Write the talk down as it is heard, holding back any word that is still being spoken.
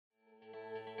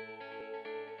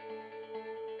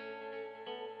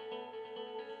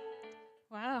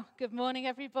Good morning,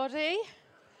 everybody.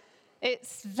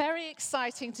 It's very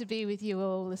exciting to be with you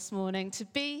all this morning, to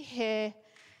be here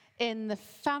in the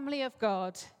family of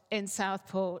God in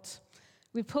Southport.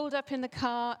 We pulled up in the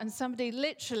car and somebody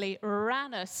literally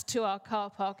ran us to our car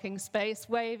parking space,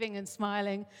 waving and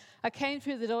smiling. I came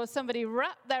through the door, somebody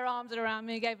wrapped their arms around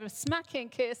me, gave a smacking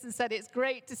kiss and said, "It's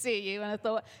great to see you." And I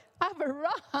thought, I've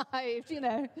arrived,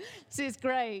 this is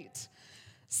great.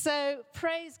 So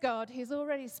praise God, he's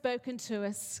already spoken to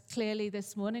us clearly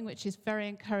this morning, which is very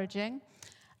encouraging.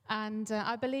 And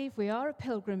I believe we are a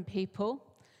pilgrim people,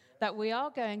 that we are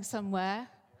going somewhere,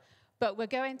 but we're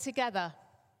going together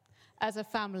as a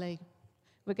family.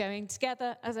 We're going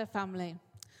together as a family.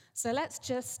 So let's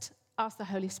just ask the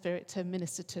Holy Spirit to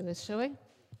minister to us, shall we?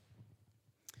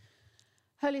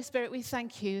 Holy Spirit, we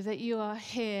thank you that you are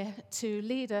here to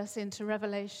lead us into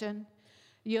revelation.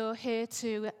 You're here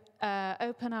to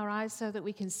open our eyes so that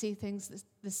we can see things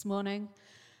this morning.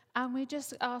 And we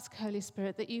just ask, Holy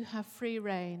Spirit, that you have free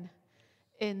reign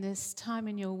in this time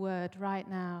in your word right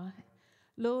now.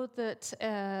 Lord, that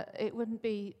it wouldn't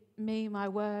be me, my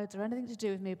words, or anything to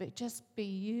do with me, but just be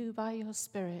you by your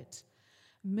Spirit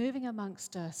moving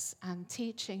amongst us and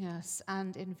teaching us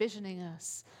and envisioning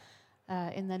us.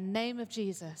 In the name of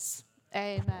Jesus,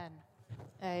 amen.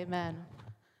 Amen.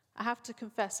 I have to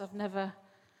confess, I've never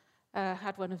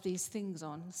had one of these things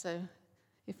on, so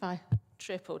if I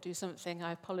trip or do something,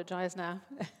 I apologize now.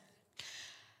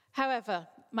 However,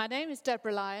 my name is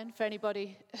Debora Lyon. For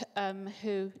anybody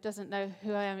who doesn't know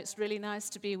who I am, it's really nice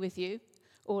to be with you,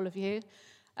 all of you.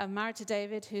 I'm married to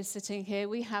David, who's sitting here.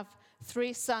 We have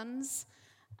 3 sons,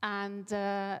 and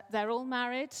they're all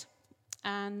married,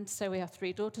 and so we have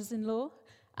 3 daughters-in-law,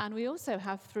 and we also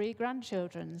have 3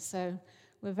 grandchildren, so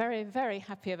we're very, very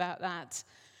happy about that.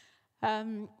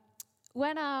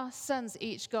 When our sons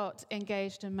each got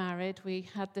engaged and married, we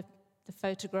had the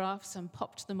photographs and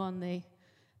popped them on the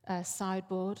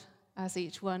sideboard as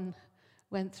each one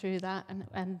went through that,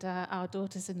 and our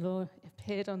daughters-in-law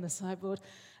appeared on the sideboard.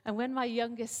 And when my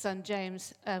youngest son,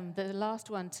 James, the last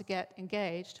one to get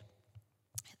engaged,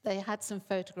 they had some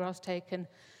photographs taken,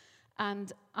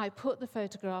 and I put the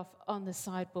photograph on the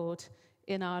sideboard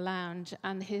in our lounge,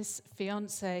 and his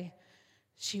fiancée,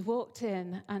 she walked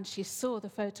in and she saw the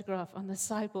photograph on the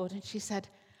sideboard and she said,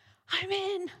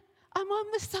 I'm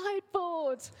on the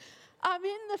sideboard, I'm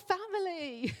in the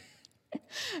family.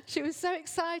 She was so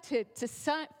excited to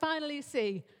finally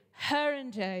see her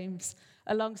and James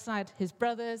alongside his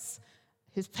brothers,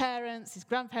 his parents, his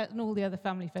grandparents, and all the other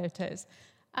family photos.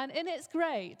 And it's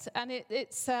great, and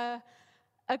it's a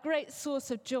great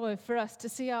source of joy for us to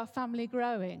see our family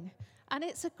growing. And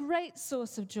it's a great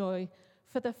source of joy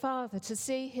for the father to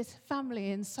see his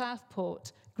family in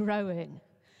Southport growing.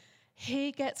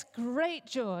 He gets great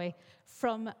joy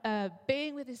from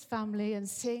being with his family and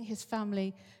seeing his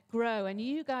family grow. And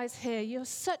you guys here, you're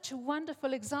such a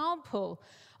wonderful example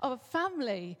of a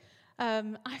family.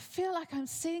 I feel like I'm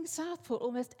seeing Southport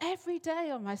almost every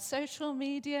day on my social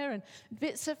media and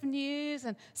bits of news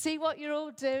and see what you're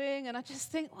all doing. And I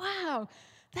just think, wow,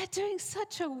 they're doing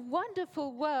such a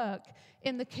wonderful work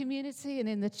in the community and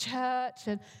in the church,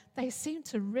 and they seem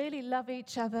to really love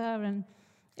each other, and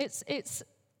it's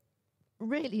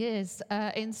really is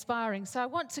inspiring. So I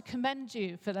want to commend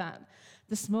you for that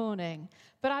this morning.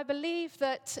 But I believe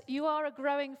that you are a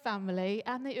growing family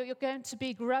and that you're going to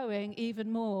be growing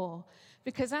even more,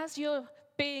 because as you're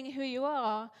being who you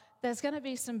are, there's going to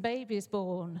be some babies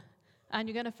born, and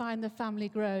you're going to find the family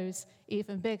grows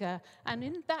even bigger. And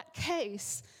in that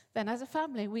case, then as a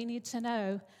family, we need to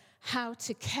know how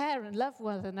to care and love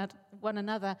one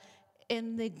another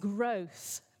in the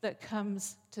growth that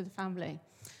comes to the family.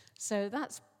 So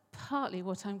that's partly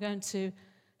what I'm going to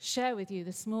share with you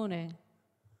this morning.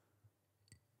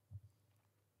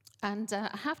 And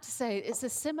I have to say, it's a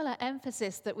similar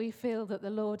emphasis that we feel that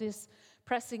the Lord is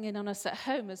pressing in on us at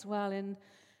home as well. In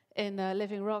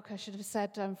Living Rock, I should have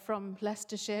said, I'm from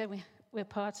Leicestershire. We're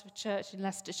part of a church in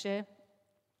Leicestershire.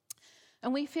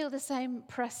 And we feel the same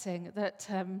pressing that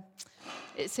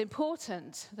it's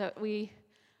important that we,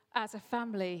 as a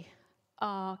family,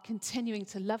 are continuing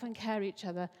to love and care each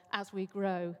other as we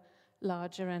grow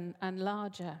larger and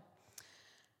larger.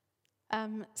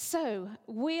 So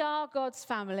we are God's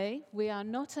family. We are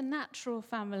not a natural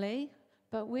family,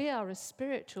 but we are a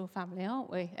spiritual family,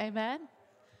 aren't we? Amen?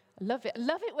 Love it.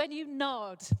 Love it when you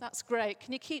nod. That's great.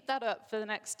 Can you keep that up for the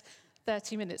next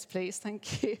 30 minutes, please?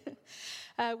 Thank you.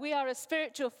 We are a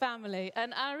spiritual family.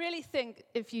 And I really think,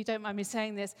 if you don't mind me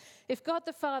saying this, if God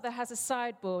the Father has a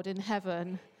sideboard in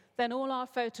heaven, then all our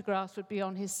photographs would be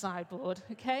on his sideboard,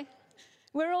 okay?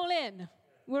 We're all in.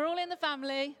 We're all in the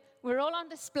family. we're all on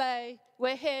display,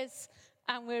 we're his,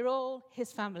 and we're all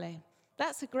his family.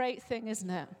 That's a great thing, isn't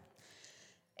it?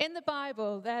 In the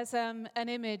Bible, there's an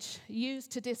image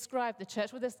used to describe the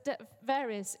church. Well, there's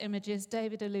various images.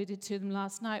 David alluded to them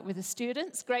last night with the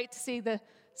students. Great to see the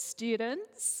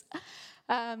students.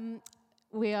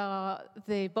 We are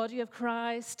the body of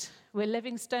Christ. We're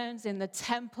living stones in the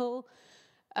temple,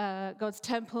 God's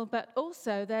temple. But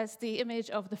also there's the image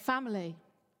of the family.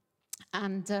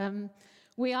 And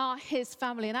we are his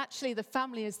family. And actually the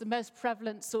family is the most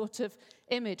prevalent sort of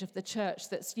image of the church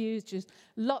that's used. There's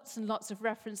lots and lots of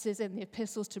references in the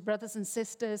epistles to brothers and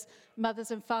sisters,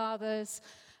 mothers and fathers,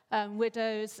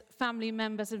 widows, family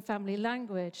members, and family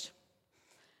language.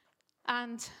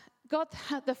 And God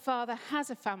the Father has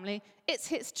a family. It's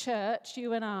his church,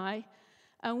 you and I.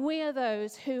 And we are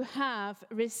those who have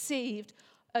received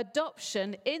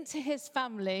adoption into his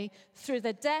family through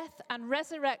the death and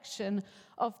resurrection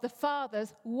of the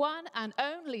Father's one and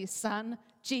only Son,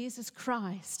 Jesus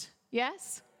Christ.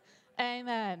 Yes?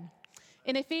 Amen.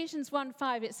 In Ephesians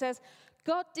 1:5 it says,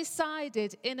 God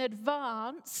decided in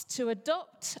advance to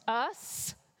adopt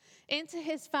us into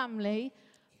his family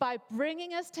by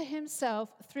bringing us to himself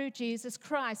through Jesus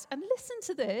Christ. And listen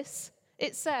to this.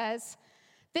 It says,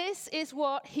 this is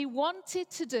what he wanted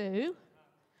to do,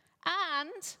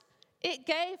 and it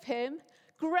gave him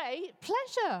great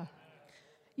pleasure.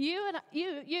 You,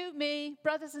 me,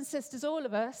 brothers and sisters, all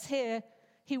of us here,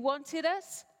 he wanted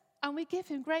us, and we give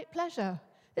him great pleasure.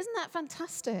 Isn't that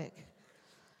fantastic?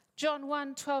 John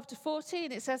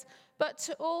 1:12-14, it says, but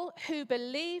to all who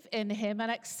believe in him and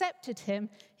accepted him,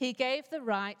 he gave the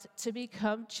right to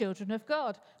become children of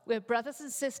God. We're brothers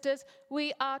and sisters.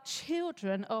 We are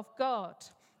children of God.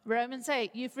 Romans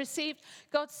 8, you've received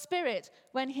God's Spirit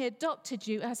when he adopted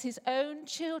you as his own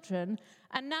children,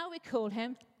 and now we call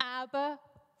him Abba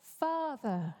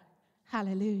Father.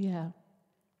 Hallelujah.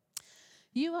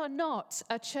 You are not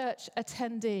a church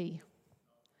attendee.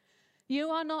 You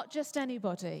are not just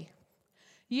anybody.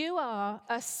 You are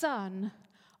a son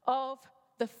of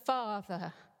the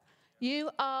Father. You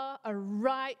are a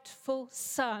rightful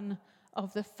son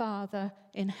of the Father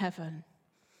in heaven.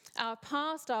 Our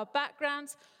past, our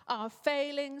backgrounds, our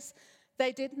failings,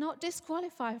 they did not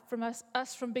disqualify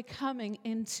us from becoming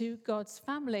into God's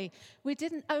family. We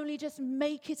didn't only just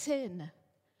make it in.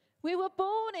 We were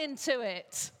born into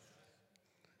it.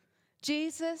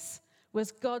 Jesus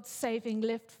was God's saving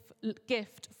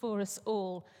gift for us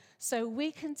all, so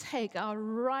we can take our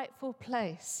rightful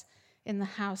place in the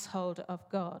household of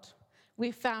God.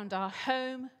 We found our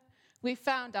home, we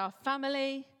found our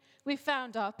family, we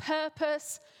found our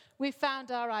purpose, we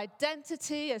found our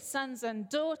identity as sons and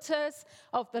daughters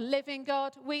of the living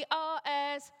God. We are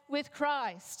heirs with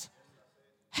Christ.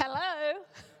 Hello?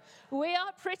 We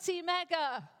are pretty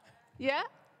mega. Yeah?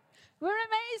 We're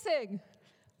amazing.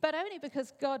 But only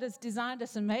because God has designed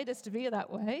us and made us to be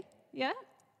that way. Yeah?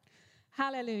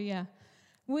 Hallelujah.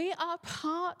 We are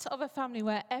part of a family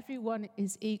where everyone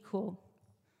is equal.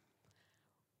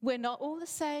 We're not all the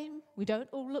same. We don't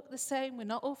all look the same. We're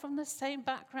not all from the same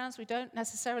backgrounds. We don't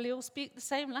necessarily all speak the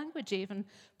same language, even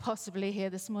possibly here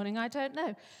this morning. I don't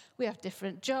know. We have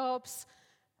different jobs.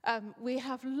 We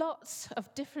have lots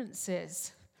of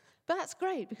differences. But that's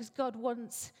great because God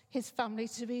wants his family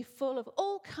to be full of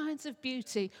all kinds of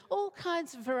beauty, all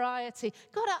kinds of variety.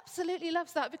 God absolutely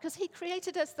loves that because he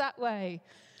created us that way.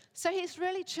 So he's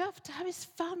really chuffed to have his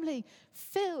family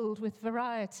filled with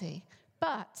variety.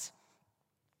 But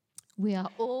we are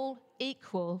all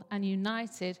equal and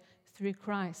united through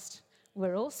Christ.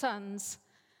 We're all sons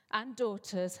and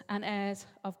daughters and heirs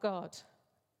of God.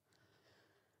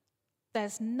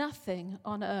 There's nothing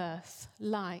on earth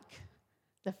like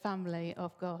the family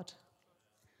of God.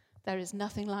 There is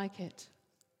nothing like it.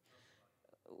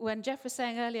 When Jeff was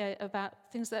saying earlier about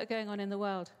things that are going on in the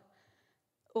world,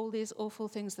 all these awful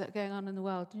things that are going on in the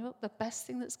world, you know what the best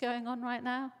thing that's going on right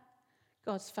now?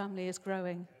 God's family is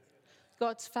growing.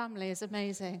 God's family is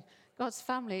amazing. God's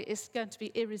family is going to be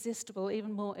irresistible,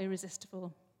 even more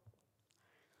irresistible.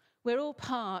 We're all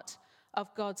part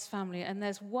of God's family, and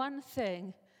there's one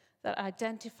thing that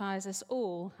identifies us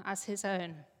all as his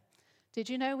own. Did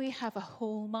you know we have a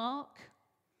hallmark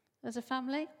as a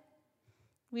family?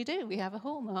 We do. We have a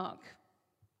hallmark.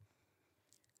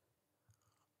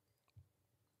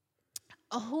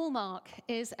 A hallmark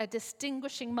is a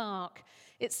distinguishing mark.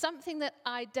 It's something that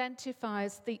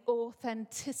identifies the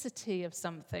authenticity of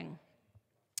something.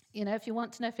 You know, if you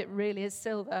want to know if it really is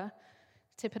silver,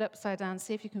 tip it upside down,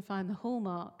 see if you can find the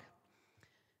hallmark.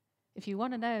 If you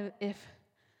want to know if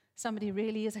somebody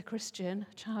really is a Christian,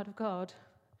 a child of God,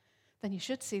 then you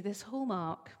should see this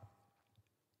hallmark.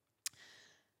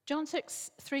 John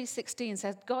 3:16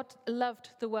 says, God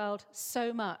loved the world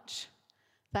so much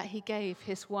that he gave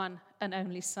his one and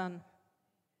only Son.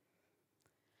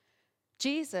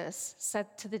 Jesus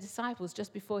said to the disciples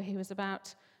just before he was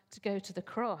about to go to the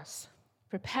cross,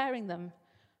 preparing them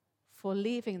for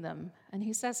leaving them, and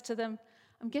he says to them,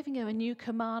 I'm giving you a new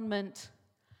commandment.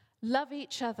 Love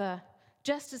each other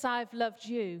just as I've loved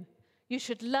you. You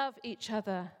should love each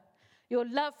other. Your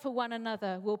love for one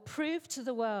another will prove to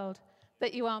the world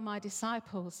that you are my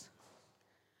disciples.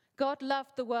 God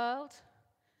loved the world.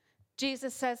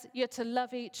 Jesus says you're to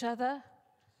love each other.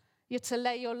 You're to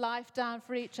lay your life down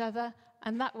for each other.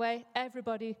 And that way,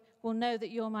 everybody will know that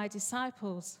you're my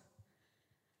disciples.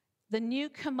 The new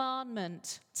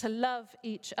commandment to love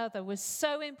each other was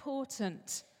so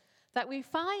important that we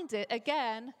find it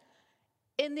again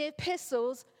in the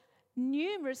epistles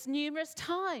numerous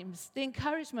times, the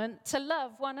encouragement to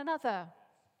love one another.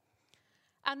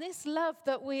 And this love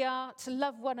that we are to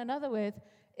love one another with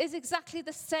is exactly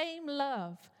the same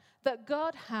love that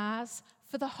God has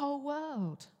for the whole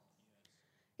world.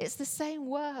 It's the same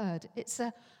word. It's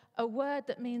a word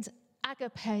that means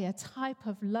agape, a type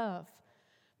of love.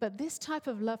 But this type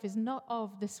of love is not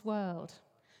of this world.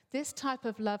 This type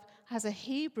of love has a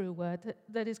Hebrew word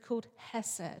that is called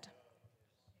hesed.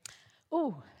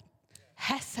 Oh,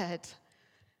 hesed.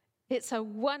 It's a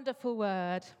wonderful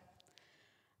word.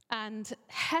 And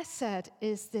hesed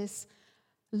is this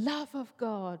love of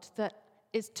God that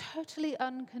is totally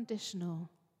unconditional.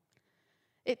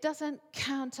 It doesn't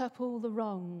count up all the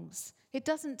wrongs. It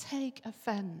doesn't take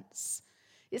offense.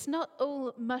 It's not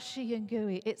all mushy and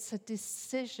gooey. It's a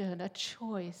decision, a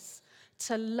choice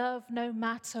to love no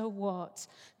matter what,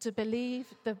 to believe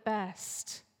the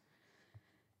best.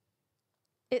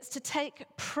 It's to take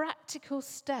practical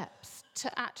steps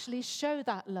to actually show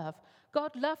that love.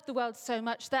 God loved the world so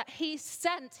much that he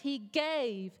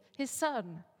gave his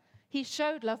Son. He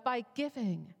showed love by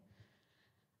giving.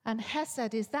 And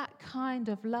hesed is that kind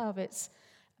of love. It's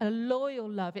a loyal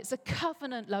love. It's a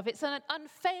covenant love. It's an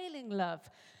unfailing love.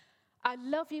 I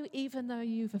love you even though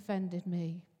you've offended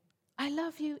me. I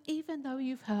love you even though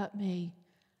you've hurt me.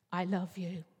 I love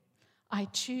you. I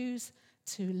choose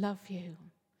to love you.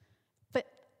 But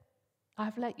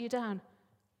I've let you down.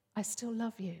 I still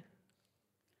love you.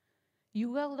 You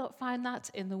will not find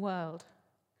that in the world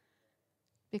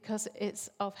because it's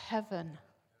of heaven.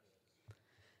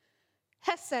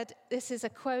 Hesed, this is a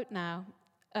quote now.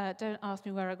 Don't ask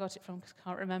me where I got it from because I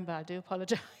can't remember. I do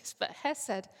apologize. But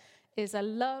Hesed is a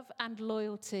love and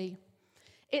loyalty.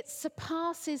 It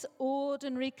surpasses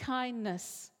ordinary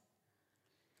kindness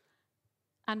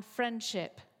and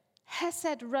friendship.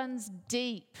 Hesed runs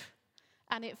deep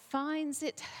and it finds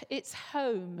its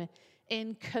home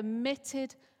in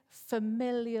committed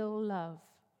familial love.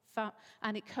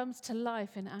 And it comes to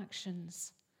life in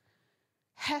actions.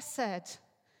 Hesed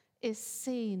is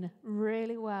seen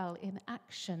really well in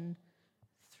action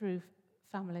through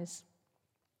families,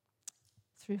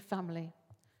 through family,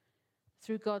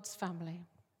 through God's family.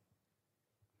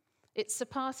 It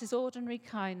surpasses ordinary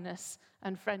kindness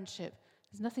and friendship.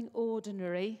 There's nothing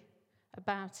ordinary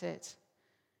about it.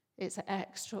 It's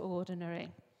extraordinary.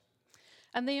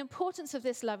 And the importance of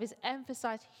this love is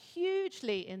emphasized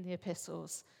hugely in the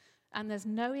epistles. And there's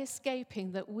no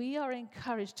escaping that we are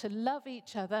encouraged to love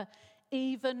each other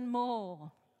even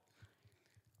more.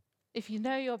 If you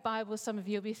know your Bible, some of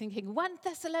you will be thinking, 1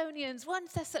 Thessalonians.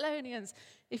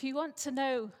 If you want to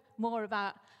know more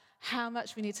about how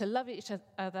much we need to love each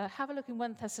other, have a look in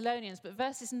 1 Thessalonians. But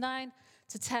verses 9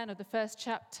 to 10 of the first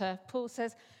chapter, Paul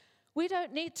says, we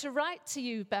don't need to write to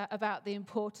you about the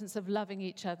importance of loving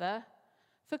each other,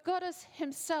 for God has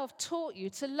himself taught you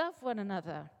to love one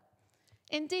another.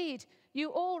 Indeed,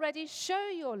 you already show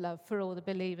your love for all the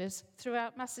believers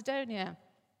throughout Macedonia.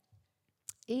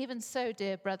 Even so,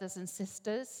 dear brothers and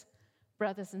sisters,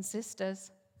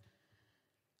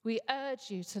 we urge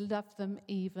you to love them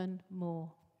even more.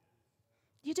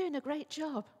 You're doing a great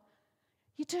job.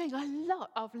 You're doing a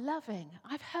lot of loving.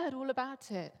 I've heard all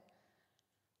about it.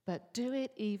 But do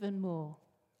it even more.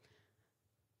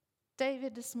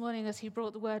 David this morning, as he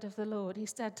brought the word of the Lord,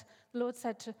 the Lord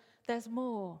said, there's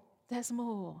more.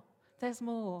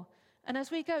 And as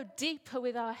we go deeper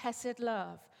with our Hesed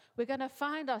love, we're going to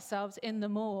find ourselves in the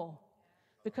more,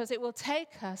 because it will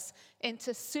take us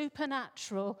into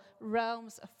supernatural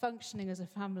realms of functioning as a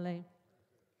family.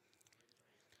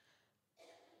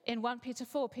 In 1 Peter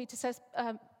 4, Peter says,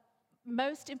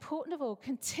 most important of all,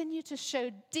 continue to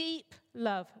show deep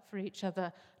love for each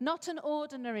other, not an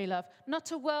ordinary love,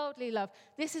 not a worldly love.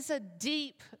 This is a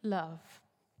deep love.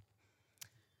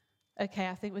 Okay,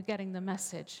 I think we're getting the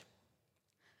message.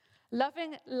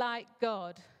 Loving like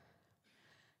God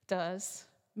does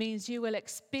means you will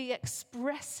be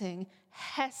expressing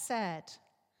Hesed,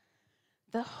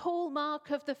 the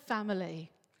hallmark of the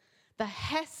family. The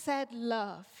Hesed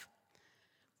love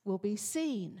will be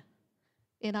seen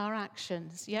in our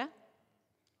actions. Yeah?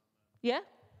 Yeah?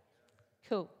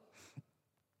 Cool.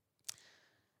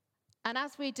 And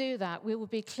as we do that, we will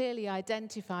be clearly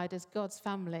identified as God's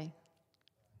family.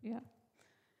 Yeah.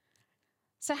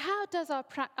 So how does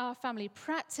our family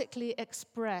practically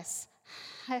express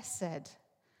Hesed?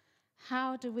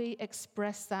 How do we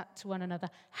express that to one another?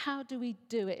 How do we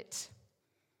do it?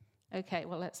 Okay,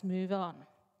 well, let's move on.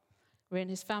 We're in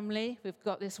his family. We've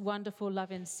got this wonderful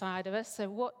love inside of us. So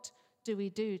what do we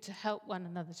do to help one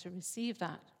another to receive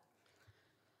that?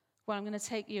 Well, I'm going to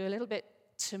take you a little bit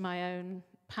to my own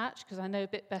patch because I know a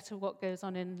bit better what goes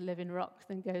on in Living Rock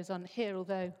than goes on here,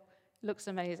 although it looks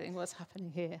amazing what's happening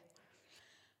here.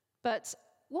 But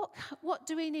what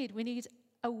do we need? We need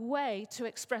a way to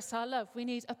express our love. We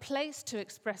need a place to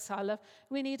express our love.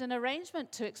 We need an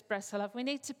arrangement to express our love. We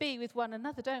need to be with one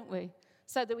another, don't we?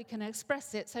 So that we can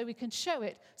express it, so we can show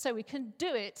it, so we can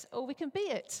do it, or we can be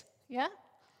it. Yeah?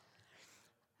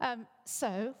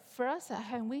 So for us at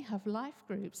home, we have life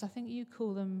groups. I think you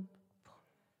call them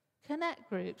connect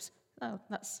groups. Oh,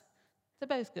 they're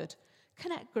both good.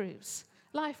 Connect groups,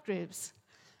 life groups.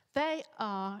 They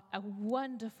are a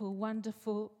wonderful,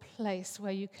 wonderful place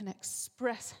where you can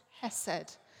express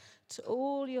Hesed to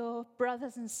all your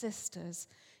brothers and sisters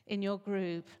in your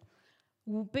group,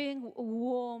 being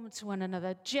warm to one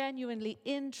another, genuinely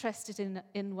interested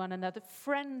in one another,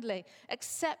 friendly,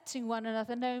 accepting one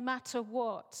another no matter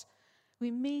what.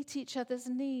 We meet each other's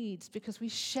needs because we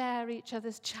share each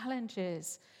other's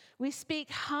challenges. We speak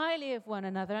highly of one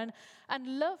another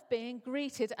and love being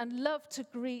greeted and love to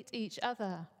greet each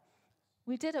other.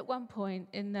 We did at one point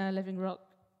in Living Rock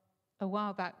a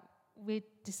while back, we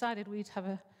decided we'd have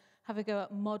a go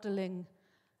at modeling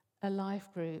a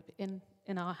life group in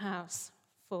our house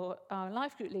for our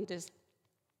life group leaders.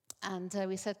 And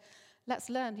we said, let's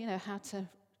learn,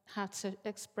 how to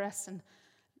express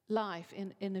life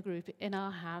in a group in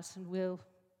our house, and we'll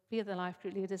be the life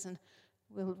group leaders and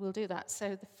we'll do that.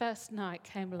 So the first night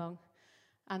came along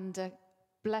and a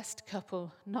blessed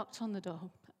couple knocked on the door.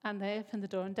 And they opened the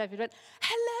door, and David went,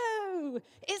 "Hello,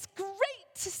 it's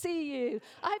great to see you.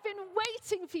 I've been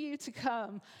waiting for you to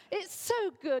come. It's so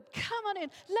good. Come on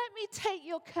in. Let me take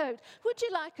your coat. Would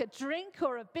you like a drink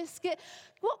or a biscuit?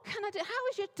 What can I do? How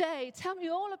was your day? Tell me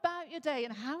all about your day,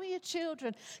 and how are your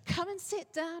children? Come and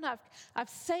sit down. I've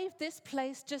saved this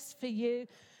place just for you."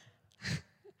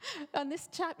 And this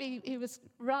chap, he was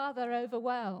rather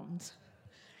overwhelmed.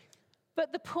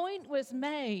 But the point was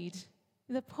made.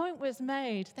 The point was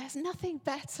made. There's nothing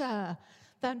better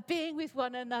than being with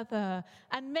one another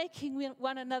and making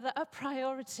one another a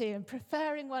priority and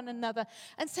preferring one another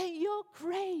and saying, "You're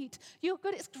great. You're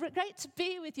good. It's great to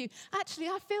be with you. Actually,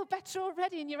 I feel better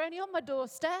already, and you're only on my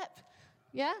doorstep."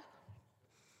 Yeah?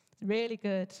 Really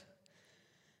good.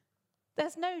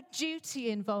 There's no duty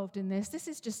involved in this. This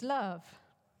is just love.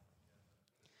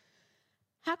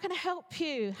 How can I help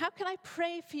you? How can I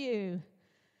pray for you?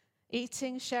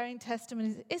 Eating, sharing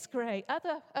testimonies, it's great.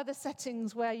 Other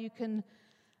settings where you can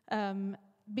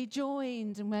be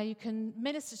joined and where you can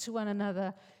minister to one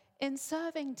another in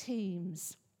serving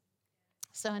teams.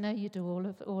 So I know you do all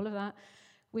of that.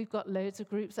 We've got loads of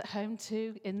groups at home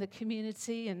too in the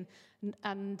community and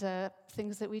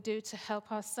things that we do to help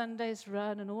our Sundays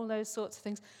run and all those sorts of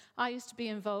things. I used to be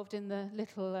involved in the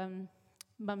little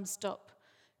Mum Stop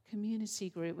community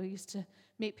group. We used to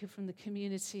meet people from the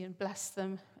community and bless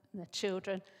them and their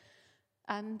children.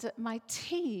 And my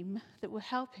team that were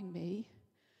helping me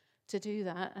to do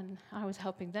that, and I was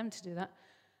helping them to do that,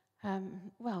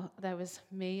 there was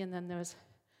me, and then there was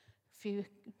two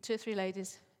or three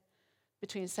ladies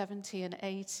between 70 and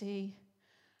 80.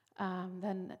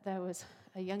 Then there was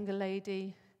a younger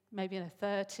lady, maybe in her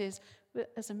 30s.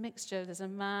 There's a mixture. There's a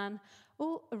man.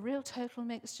 All a real total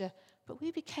mixture. But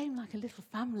we became like a little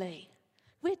family.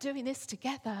 We're doing this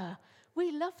together.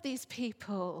 We love these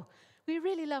people. We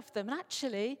really love them. And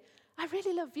actually, I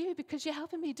really love you because you're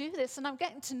helping me do this, and I'm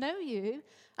getting to know you,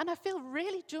 and I feel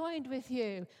really joined with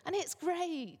you, and it's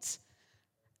great.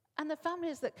 And the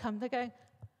families that come, they're going,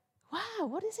 "Wow,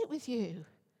 what is it with you?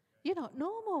 You're not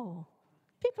normal.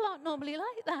 People aren't normally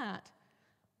like that."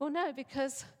 Well, no,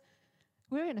 because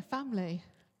we're in a family.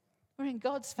 We're in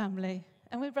God's family,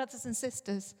 and we're brothers and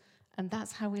sisters, and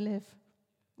that's how we live.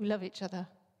 We love each other.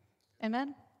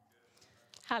 Amen?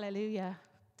 Hallelujah.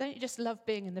 Don't you just love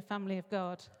being in the family of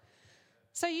God?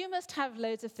 So you must have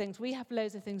loads of things. We have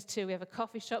loads of things too. We have a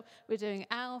coffee shop. We're doing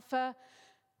Alpha.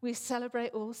 We celebrate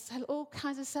all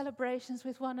kinds of celebrations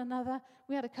with one another.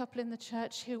 We had a couple in the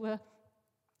church who were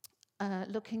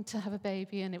looking to have a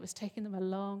baby, and it was taking them a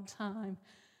long time.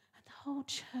 And the whole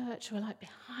church were like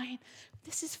behind.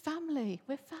 This is family.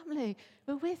 We're family.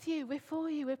 We're with you. We're for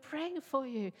you. We're praying for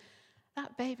you.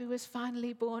 That baby was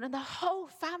finally born, and the whole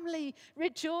family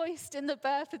rejoiced in the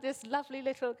birth of this lovely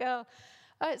little girl.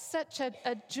 Oh, it's such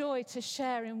a joy to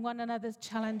share in one another's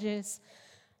challenges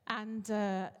and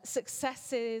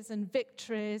successes and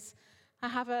victories. I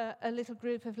have a little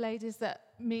group of ladies that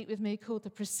meet with me called the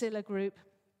Priscilla group.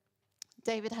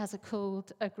 David has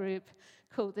a group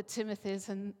called the Timothys,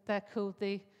 and they're called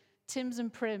the Tims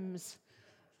and Prims.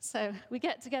 So we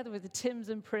get together with the Tims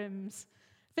and Prims.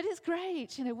 But it's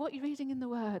great, what you're reading in the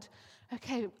Word.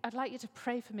 Okay, I'd like you to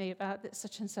pray for me about this,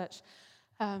 such and such.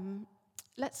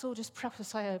 Let's all just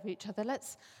prophesy over each other.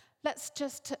 Let's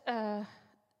just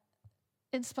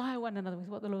inspire one another with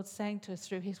what the Lord's saying to us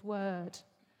through his Word.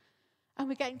 And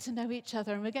we're getting to know each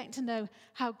other, and we're getting to know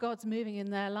how God's moving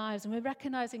in their lives, and we're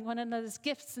recognizing one another's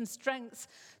gifts and strengths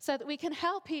so that we can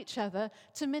help each other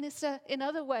to minister in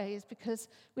other ways because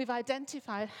we've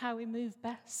identified how we move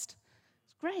best.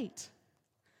 It's great.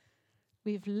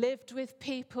 We've lived with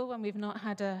people when we've not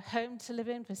had a home to live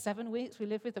in for 7 weeks. We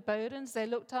lived with the Bowdens. They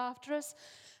looked after us.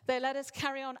 They let us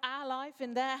carry on our life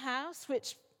in their house,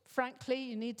 which, frankly,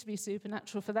 you need to be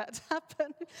supernatural for that to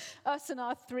happen. Us and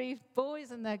our 3 boys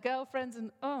and their girlfriends,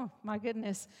 and oh, my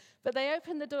goodness. But they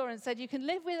opened the door and said, you can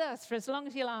live with us for as long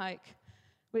as you like,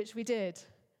 which we did.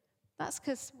 That's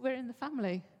because we're in the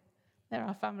family. They're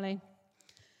our family.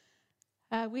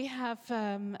 We have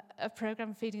a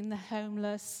program feeding the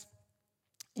homeless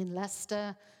in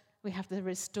Leicester. We have the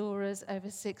Restorers, over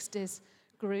 60s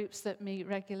groups that meet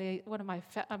regularly.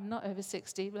 I'm not over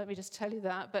 60, let me just tell you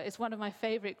that, but it's one of my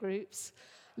favorite groups.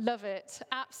 Love it,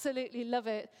 absolutely love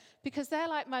it, because they're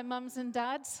like my mums and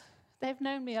dads. They've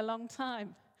known me a long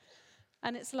time.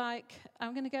 And it's like,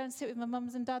 I'm going to go and sit with my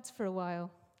mums and dads for a while,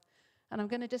 and I'm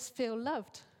going to just feel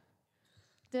loved.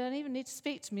 They don't even need to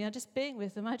speak to me. I'm just being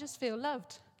with them. I just feel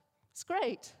loved. It's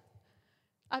great.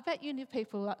 I bet you knew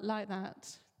people like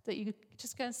that you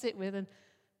just go and sit with, and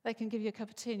they can give you a cup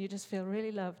of tea and you just feel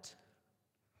really loved.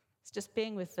 It's just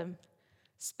being with them.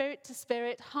 Spirit to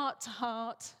spirit, heart to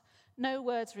heart, no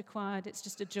words required. It's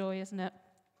just a joy, isn't it?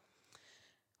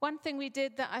 One thing we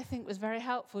did that I think was very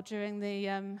helpful during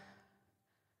the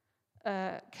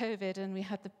COVID, and we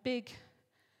had the big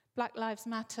Black Lives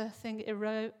Matter thing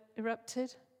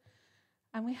erupted,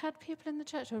 and we had people in the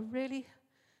church who were really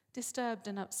disturbed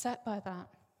and upset by that.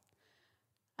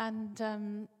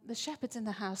 And the shepherds in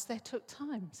the house, they took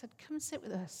time, said, come and sit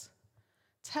with us.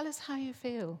 Tell us how you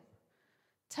feel.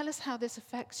 Tell us how this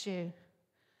affects you.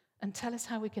 And tell us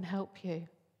how we can help you.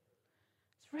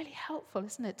 It's really helpful,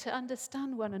 isn't it, to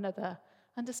understand one another,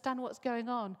 understand what's going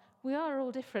on. We are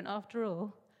all different after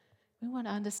all. We want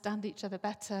to understand each other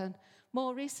better. And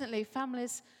more recently,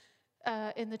 families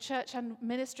in the church and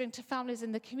ministering to families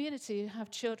in the community who have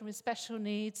children with special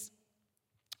needs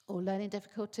or learning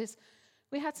difficulties.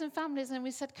 We had some families and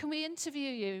we said, can we interview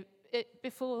you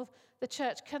before the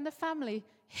church? Can the family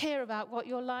hear about what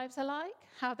your lives are like,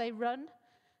 how they run,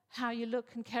 how you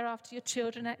look and care after your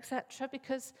children, etc.?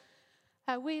 Because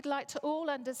we'd like to all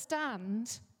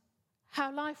understand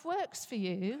how life works for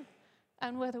you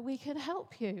and whether we can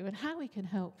help you and how we can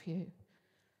help you.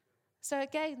 So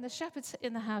again, the shepherds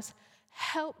in the house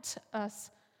helped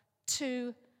us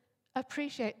to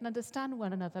appreciate and understand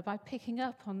one another by picking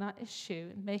up on that issue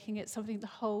and making it something the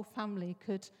whole family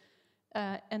could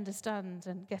understand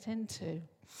and get into.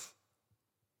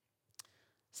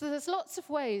 So there's lots of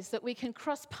ways that we can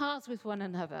cross paths with one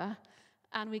another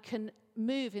and we can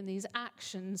move in these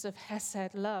actions of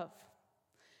Hesed love.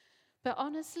 But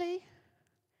honestly,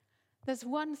 there's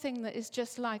one thing that is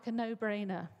just like a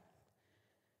no-brainer.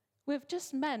 We're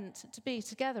just meant to be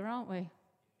together, aren't we? Yes.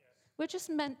 We're just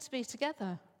meant to be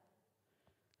together.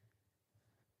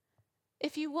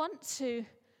 If you want to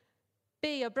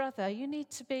be a brother, you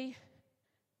need to be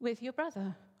with your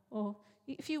brother. Or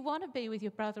if you want to be with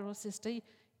your brother or sister,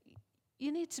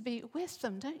 you need to be with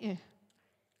them, don't you?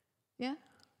 Yeah?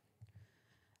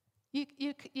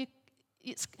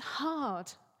 It's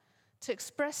hard to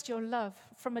express your love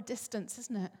from a distance,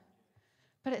 isn't it?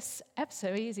 But it's ever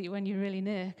so easy when you're really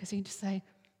near, because you can just say,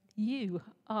 you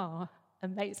are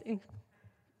amazing.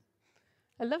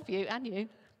 I love you and you.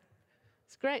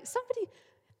 It's great.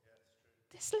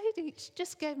 This lady, she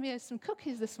just gave me some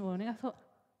cookies this morning. I thought,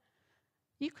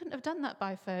 you couldn't have done that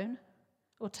by phone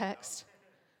or text.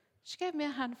 She gave me a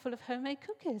handful of homemade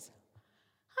cookies.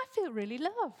 feel really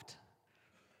loved.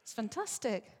 It's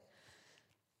fantastic.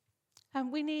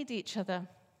 And we need each other.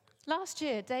 Last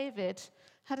year, David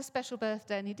had a special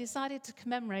birthday, and he decided to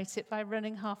commemorate it by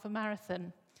running half a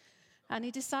marathon. And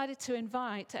he decided to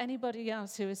invite anybody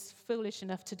else who was foolish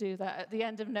enough to do that at the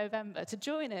end of November to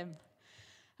join him.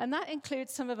 And that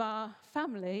includes some of our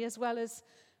family, as well as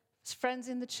friends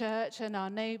in the church and our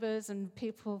neighbours and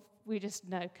people we just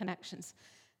know, connections.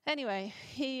 Anyway,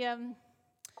 he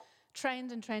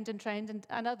trained and trained and trained,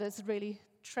 and others really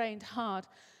trained hard.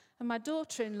 And my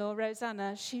daughter-in-law,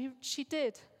 Rosanna, she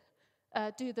did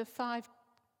do the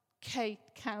 5K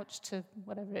couch to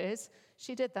whatever it is.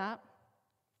 She did that.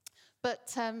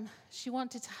 But she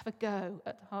wanted to have a go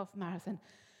at the half marathon.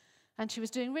 And she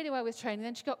was doing really well with training.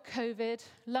 Then she got COVID,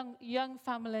 young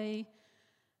family,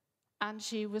 and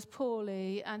she was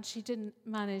poorly, and she didn't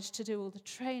manage to do all the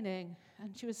training.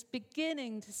 And she was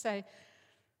beginning to say,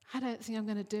 I don't think I'm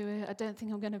going to do it. I don't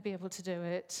think I'm going to be able to do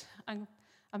it.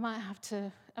 I might have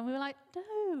to. And we were like,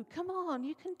 no, come on,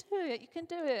 you can do it. You can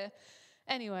do it.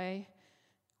 Anyway,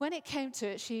 when it came to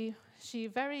it, she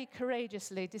very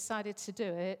courageously decided to do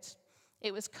it.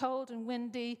 It was cold and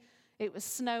windy. It was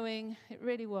snowing. It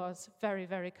really was very,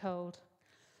 very cold.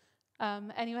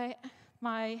 Anyway,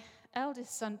 my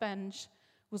eldest son, Benj,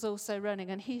 was also running,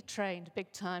 and he trained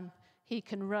big time. He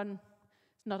can run.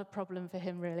 It's not a problem for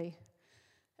him, really.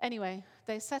 Anyway,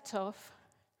 they set off,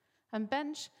 and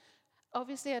Benj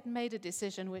obviously had made a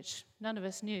decision, which none of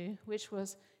us knew, which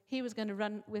was he was going to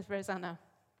run with Rosanna.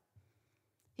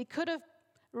 He could have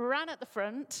ran at the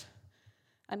front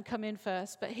and come in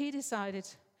first, but he decided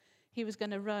he was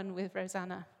going to run with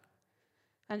Rosanna.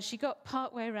 And she got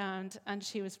partway around, and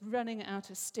she was running out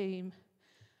of steam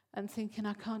and thinking,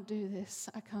 I can't do this,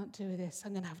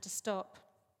 I'm going to have to stop.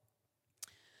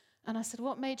 And I said,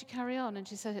 what made you carry on? And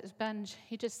she said, it was Benj.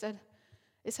 He just said,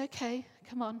 it's okay,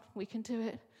 come on, we can do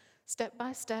it. Step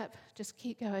by step, just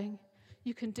keep going.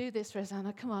 You can do this,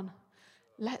 Rosanna, come on.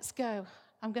 Let's go.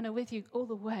 I'm going to with you all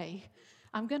the way.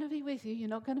 I'm going to be with you. You're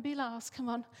not going to be last. Come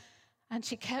on. And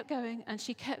she kept going, and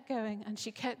she kept going, and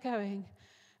she kept going.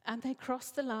 And they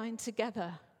crossed the line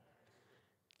together.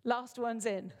 Last one's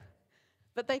in.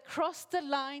 But they crossed the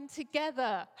line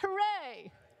together.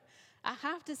 Hooray! I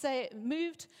have to say, it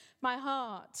moved my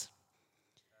heart.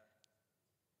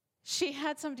 She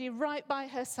had somebody right by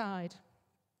her side.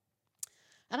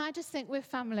 And I just think we're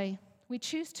family. We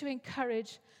choose to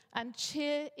encourage and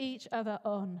cheer each other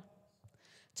on,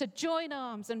 to join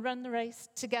arms and run the race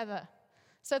together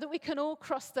so that we can all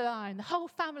cross the line, the whole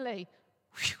family,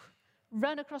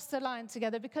 run across the line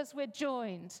together because we're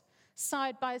joined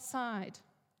side by side.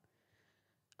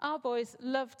 Our boys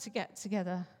love to get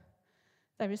together.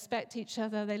 They respect each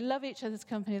other. They love each other's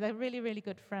company. They're really, really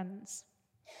good friends.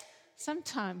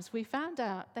 Sometimes we found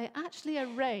out they actually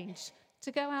arranged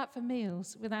to go out for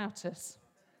meals without us.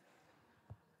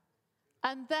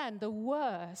 And then the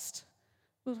worst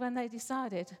was when they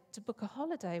decided to book a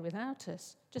holiday without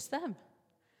us, just them.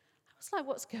 I was like,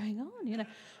 what's going on?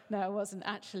 No, it wasn't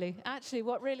actually. Actually,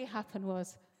 what really happened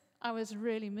was I was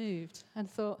really moved and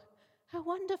thought, how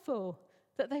wonderful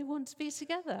that they want to be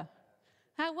together.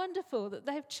 How wonderful that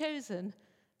they've chosen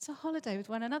to holiday with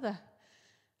one another.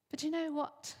 But you know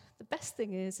what? The best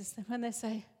thing is that when they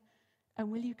say,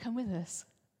 and will you come with us?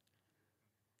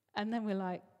 And then we're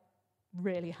like,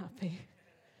 really happy.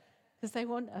 Because they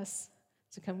want us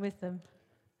to come with them.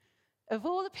 Of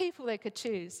all the people they could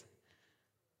choose,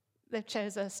 they've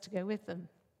chose us to go with them.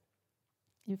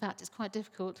 In fact, it's quite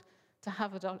difficult to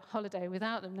have a holiday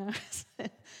without them now.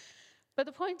 But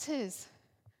the point is,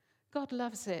 God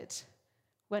loves it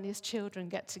when his children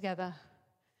get together.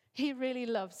 He really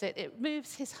loves it. It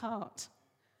moves his heart.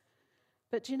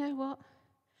 But do you know what?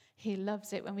 He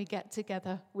loves it when we get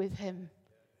together with him.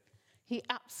 He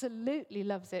absolutely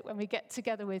loves it when we get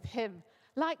together with him.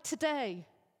 Like today,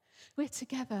 we're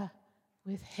together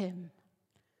with him.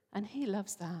 And he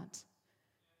loves that.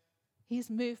 He's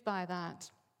moved by that.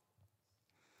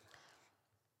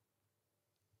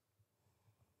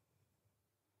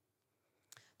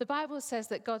 The Bible says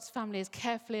that God's family is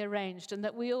carefully arranged and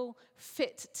that we all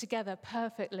fit together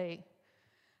perfectly.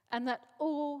 And that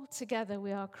all together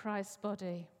we are Christ's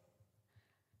body.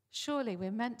 Surely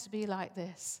we're meant to be like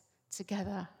this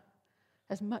together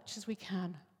as much as we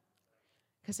can.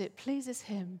 Because it pleases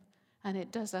him and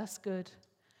it does us good.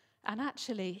 And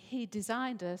actually, he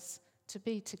designed us to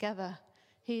be together.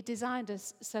 He designed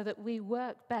us so that we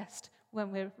work best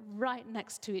when we're right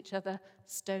next to each other,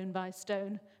 stone by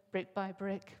stone, brick by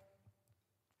brick.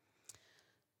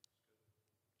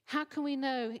 How can we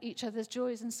know each other's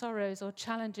joys and sorrows or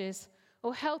challenges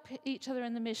or help each other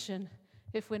in the mission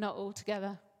if we're not all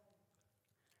together?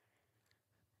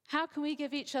 How can we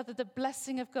give each other the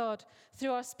blessing of God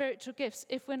through our spiritual gifts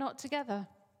if we're not together?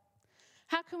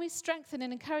 How can we strengthen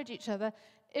and encourage each other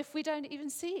if we don't even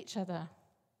see each other?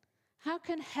 How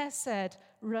can Hesed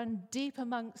run deep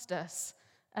amongst us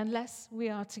unless we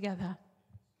are together?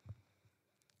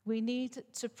 We need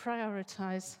to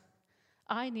prioritize.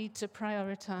 I need to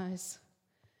prioritize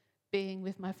being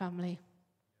with my family.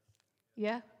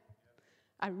 Yeah?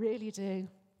 I really do.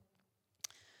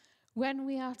 When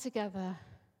we are together,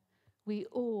 we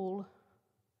all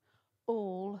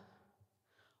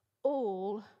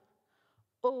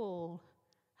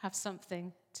have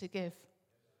something to give.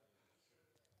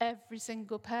 Every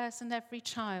single person, every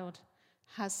child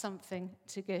has something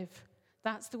to give.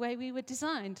 That's the way we were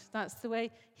designed. That's the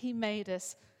way he made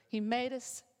us. He made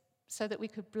us so that we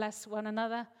could bless one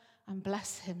another and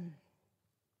bless him.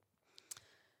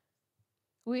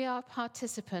 We are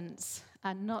participants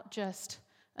and not just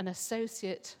an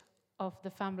associate of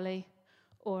the family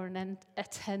or an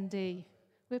attendee.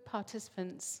 We're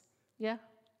participants, yeah?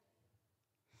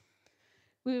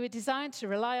 We were designed to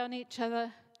rely on each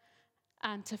other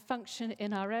and to function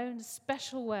in our own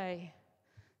special way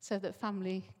so that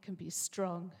family can be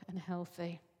strong and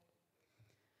healthy.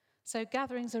 So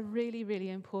gatherings are really, really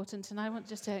important, and I want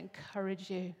just to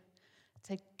encourage you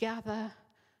to gather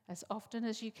as often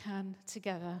as you can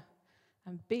together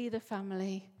and be the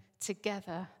family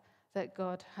together that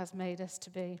God has made us to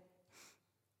be.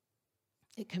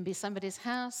 It can be somebody's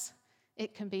house,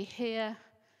 it can be here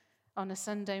on a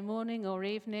Sunday morning or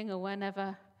evening or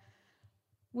whenever.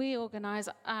 We organise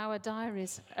our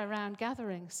diaries around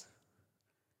gatherings.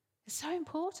 It's so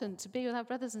important to be with our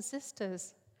brothers and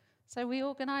sisters. So we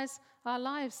organise our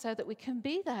lives so that we can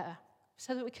be there,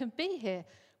 so that we can be here.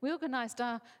 We organised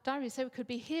our diaries so we could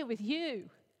be here with you,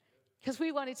 because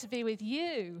we wanted to be with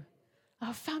you,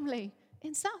 our family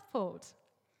in Southport.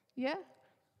 Yeah?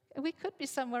 We could be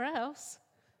somewhere else,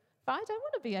 but I don't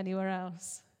want to be anywhere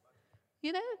else.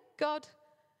 You know, God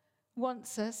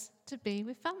wants us to be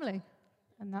with family,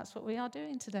 and that's what we are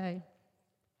doing today.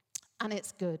 And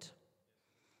it's good.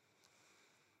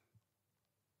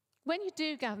 When you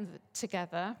do gather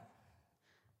together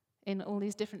in all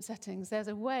these different settings, there's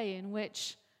a way in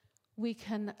which we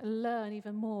can learn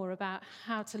even more about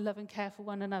how to love and care for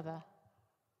one another.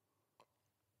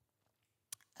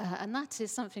 And that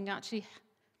is something, actually,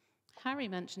 Harry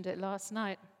mentioned it last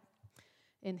night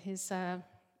in his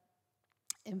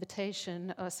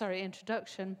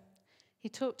introduction. He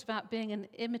talked about being an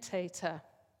imitator.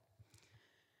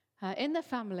 In the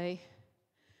family,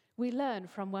 we learn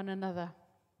from one another.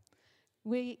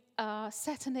 We are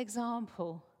set an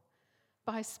example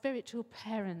by spiritual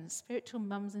parents, spiritual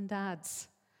mums and dads,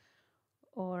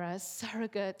 or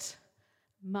surrogate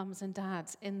mums and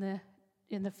dads in the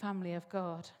family of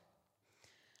God.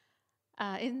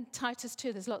 In Titus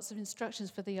 2, there's lots of instructions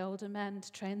for the older men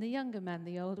to train the younger men,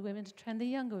 the older women to train the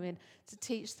younger women, to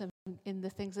teach them in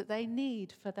the things that they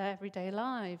need for their everyday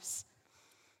lives.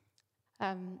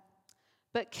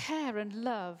 But care and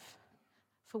love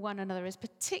for one another is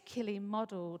particularly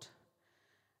modelled,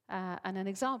 and an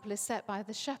example is set by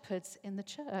the shepherds in the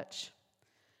church.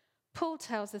 Paul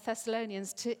tells the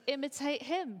Thessalonians to imitate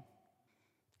him.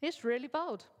 It's really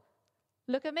bold.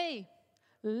 Look at me.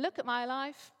 Look at my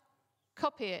life.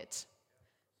 Copy it.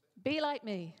 Be like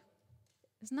me.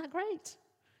 Isn't that great?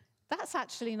 That's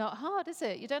actually not hard, is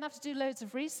it? You don't have to do loads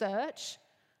of research.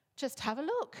 Just have a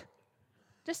look.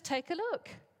 Just take a look.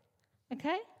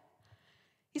 Okay?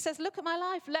 He says, look at my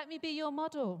life. Let me be your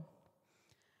model.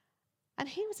 And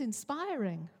he was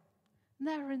inspiring. And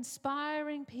there are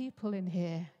inspiring people in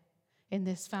here, in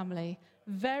this family.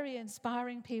 Very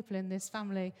inspiring people in this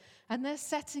family. And they're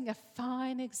setting a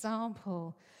fine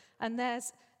example. And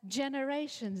there's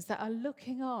generations that are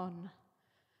looking on.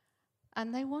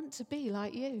 And they want to be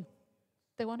like you.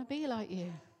 They want to be like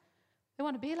you. They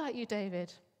want to be like you,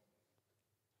 David.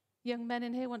 Young men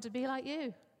in here want to be like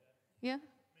you. Yeah?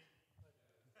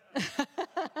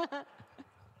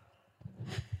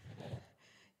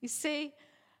 You see,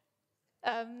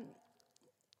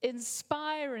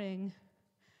 inspiring,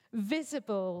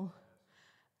 visible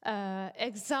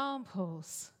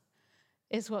examples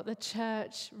is what the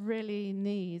church really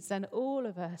needs. And all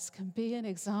of us can be an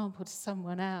example to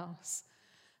someone else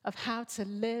of how to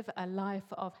live a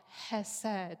life of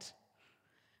Hesed.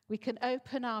 We can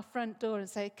open our front door and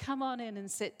say, come on in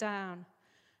and sit down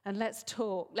and let's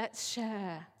talk, let's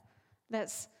share,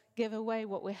 let's give away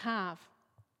what we have.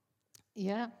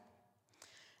 Yeah?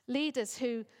 Leaders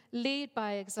who lead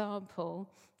by example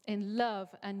in love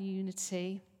and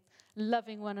unity,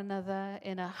 loving one another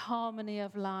in a harmony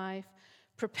of life,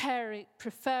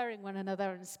 preferring one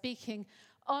another and speaking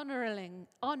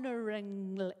honoringly.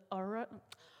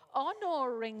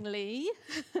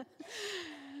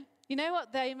 You know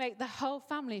what? They make the whole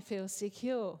family feel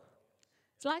secure.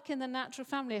 It's like in the natural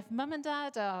family. If mum and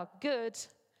dad are good,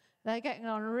 they're getting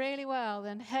on really well,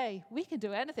 then hey, we can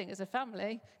do anything as a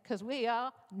family because we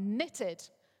are knitted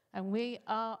and we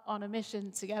are on a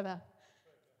mission together.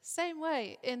 Same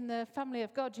way in the family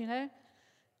of God,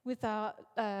 with our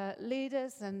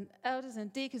leaders and elders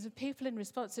and deacons and people in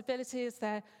responsibilities.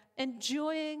 They're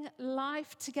enjoying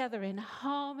life together in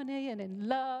harmony and in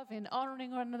love, in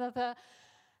honoring one another.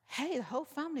 Hey, the whole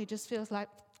family just feels like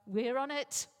we're on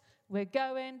it. We're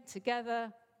going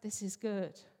together. This is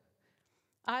good.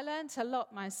 I learned a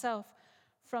lot myself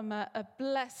from a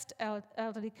blessed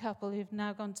elderly couple who've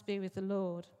now gone to be with the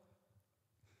Lord.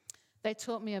 They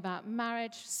taught me about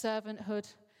marriage,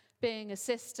 servanthood, being a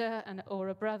sister or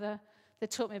a brother. They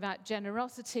taught me about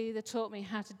generosity. They taught me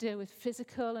how to deal with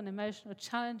physical and emotional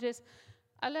challenges.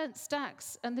 I learned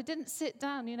stacks, and they didn't sit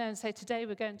down, and say, today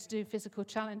we're going to do physical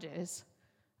challenges.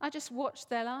 I just watched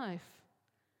their life,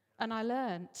 and I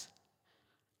learned.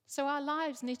 So our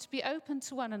lives need to be open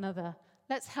to one another.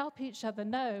 Let's help each other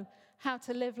know how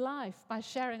to live life by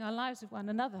sharing our lives with one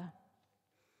another.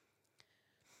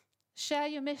 Share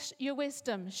your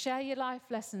wisdom, share your life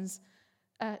lessons,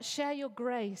 share your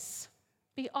grace.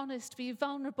 Be honest, be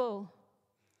vulnerable,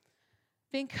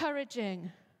 be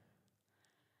encouraging,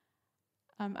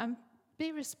 and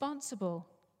be responsible.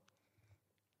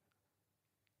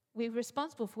 We're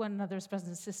responsible for one another as brothers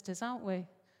and sisters, aren't we?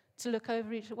 To look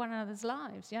over one another's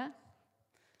lives, yeah?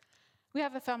 We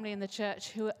have a family in the church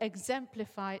who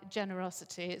exemplify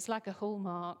generosity. It's like a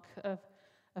hallmark of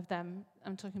them.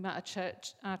 I'm talking about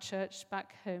our church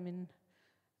back home in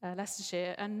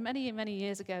Leicestershire. And many, many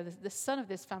years ago, the son of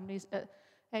this family,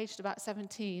 aged about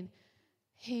 17,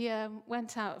 he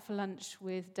went out for lunch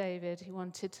with David. He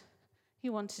wanted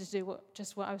to do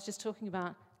what I was just talking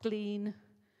about, glean,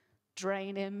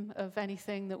 drain him of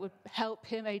anything that would help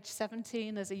him, age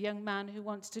 17, as a young man who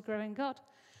wants to grow in God.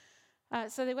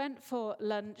 So they went for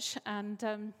lunch,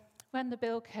 and when the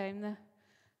bill came,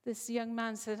 this young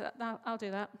man said, I'll do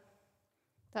that.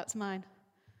 That's mine.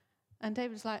 And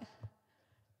David was like,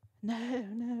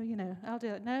 no, I'll do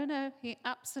it. No, he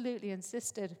absolutely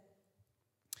insisted.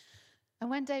 And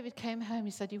when David came home,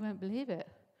 he said, you won't believe it.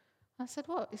 I said,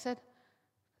 what? He said,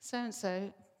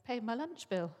 so-and-so paid my lunch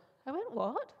bill. I went,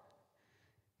 what?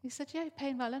 He said, yeah, he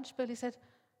paid my lunch bill. He said,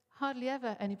 hardly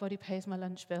ever anybody pays my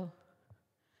lunch bill.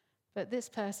 But this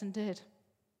person did.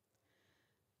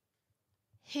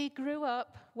 He grew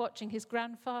up watching his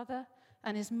grandfather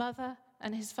and his mother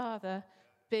and his father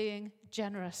being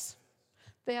generous.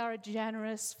 They are a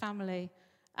generous family,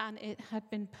 and it had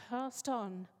been passed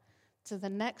on to the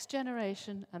next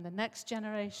generation and the next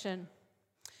generation.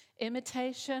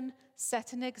 Imitation,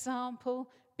 set an example,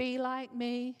 be like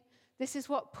me. This is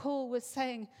what Paul was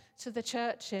saying to the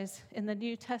churches in the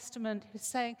New Testament. He was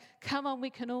saying, come on, we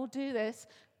can all do this.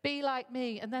 Be like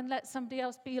me, and then let somebody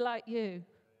else be like you.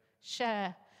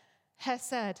 Share.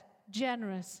 Hesed,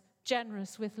 generous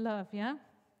with love, yeah?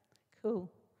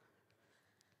 Cool.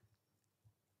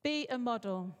 Be a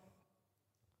model.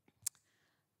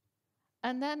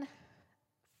 And then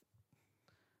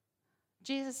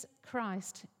Jesus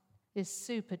Christ is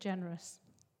super generous.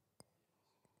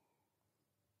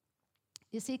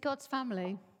 You see, God's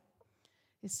family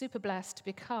is super blessed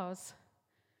because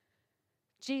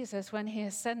Jesus, when he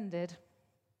ascended,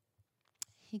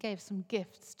 he gave some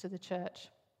gifts to the church.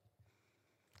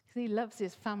 He loves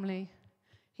his family.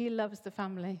 He loves the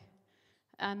family.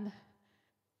 And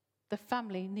the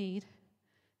family need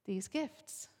these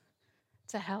gifts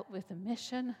to help with the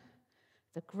mission,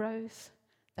 the growth,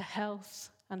 the health,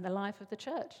 and the life of the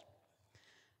church.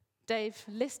 Dave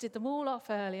listed them all off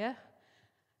earlier.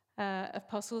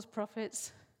 Apostles,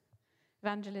 prophets,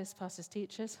 evangelists, pastors,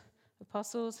 teachers.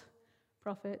 Apostles,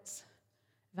 prophets,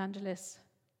 evangelists,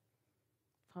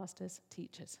 pastors,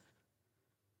 teachers.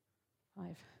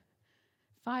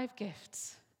 5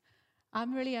 gifts.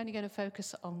 I'm really only going to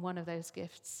focus on one of those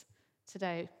gifts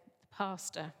today, the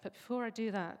pastor. But before I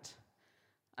do that,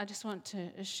 I just want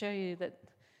to show you that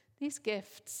these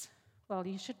gifts, well,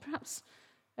 you should perhaps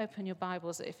open your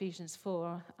Bibles at Ephesians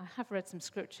 4. I have read some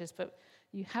scriptures, but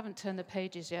you haven't turned the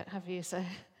pages yet, have you? So,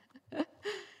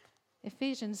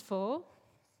 Ephesians 4.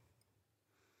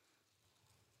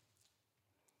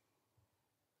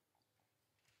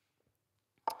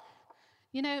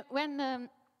 You know, when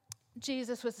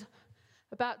Jesus was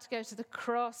about to go to the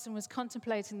cross and was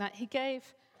contemplating that, he gave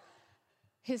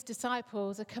his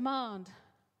disciples a command,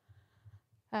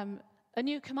 a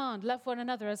new command: love one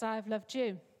another as I have loved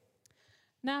you.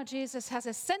 Now Jesus has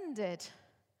ascended,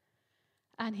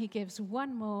 and he gives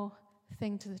one more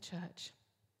thing to the church,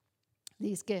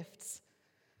 these gifts.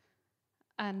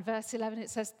 And verse 11, it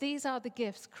says, these are the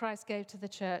gifts Christ gave to the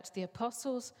church, the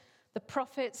apostles, the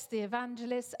prophets, the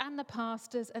evangelists, and the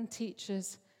pastors and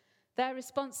teachers. Their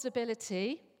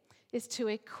responsibility is to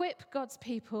equip God's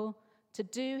people to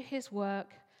do his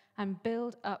work and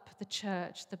build up the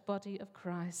church, the body of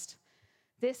Christ.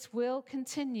 This will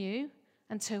continue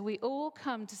until we all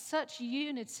come to such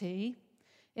unity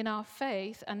in our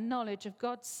faith and knowledge of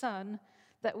God's Son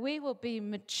that we will be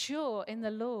mature in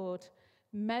the Lord,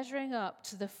 measuring up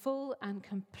to the full and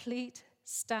complete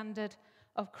standard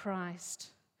of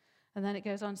Christ. And then it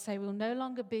goes on to say, we'll no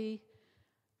longer be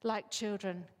like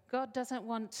children. God doesn't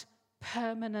want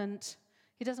permanent,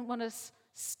 he doesn't want us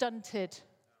stunted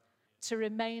to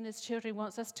remain as children. He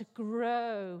wants us to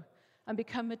grow and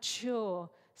become mature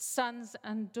sons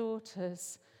and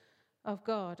daughters of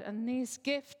God. And these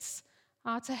gifts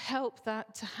are to help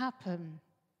that to happen.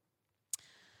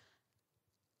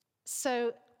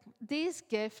 So these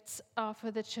gifts are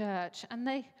for the church, and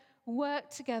they work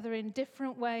together in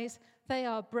different ways. They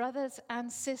are brothers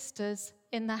and sisters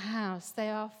in the house. They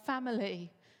are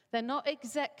family. They're not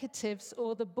executives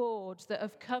or the board that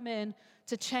have come in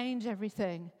to change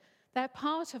everything. They're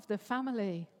part of the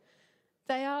family.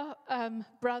 They are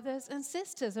brothers and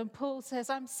sisters. And Paul says,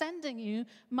 I'm sending you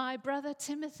my brother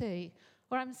Timothy,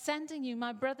 or I'm sending you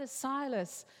my brother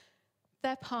Silas.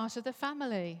 They're part of the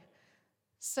family.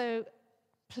 So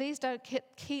please don't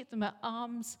keep them at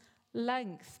arm's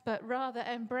length, but rather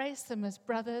embrace them as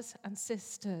brothers and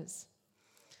sisters.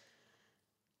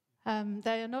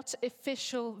 They are not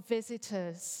official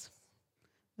visitors.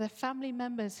 They're family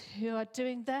members who are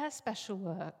doing their special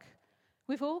work.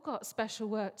 We've all got special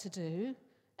work to do.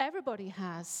 Everybody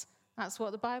has. That's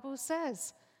what the Bible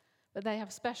says. But they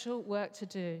have special work to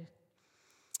do.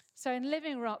 So in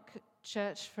Living Rock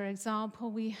Church, for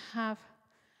example, we have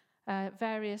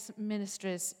various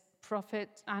ministries.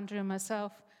 Prophet Andrew and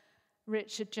myself,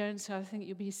 Richard Jones, who I think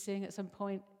you'll be seeing at some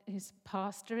point, is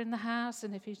pastor in the house,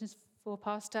 an Ephesians 4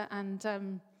 pastor,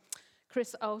 and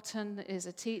Chris Alton is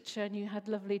a teacher, and you had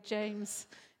lovely James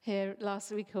here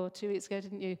last week or 2 weeks ago,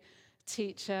 didn't you?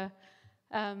 Teacher,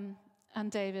 and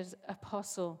David,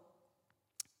 apostle.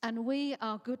 And we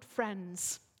are good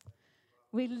friends.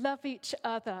 We love each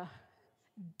other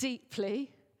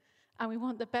deeply, and we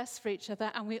want the best for each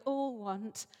other, and we all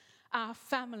want our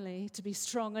family to be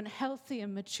strong and healthy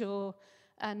and mature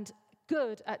and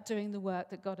good at doing the work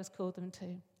that God has called them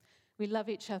to. We love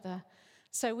each other.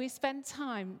 So we spend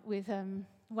time with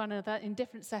one another in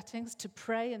different settings to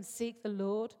pray and seek the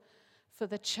Lord for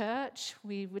the church.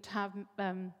 We would have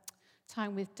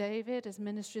time with David as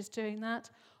ministries doing that,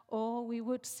 or we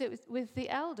would sit with the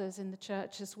elders in the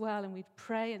church as well, and we'd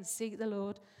pray and seek the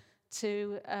Lord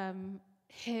to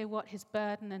hear what his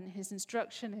burden and his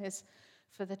instruction is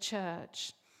for the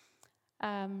church.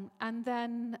 And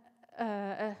then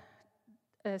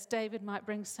as David might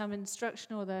bring some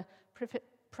instruction, or the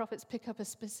prophets pick up a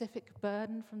specific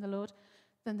burden from the Lord,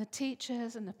 then the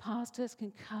teachers and the pastors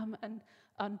can come and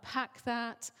unpack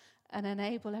that and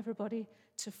enable everybody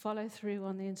to follow through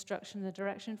on the instruction and the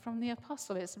direction from the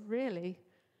apostle. It's really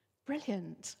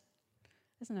brilliant,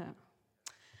 isn't it?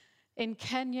 In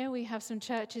Kenya, we have some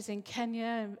churches in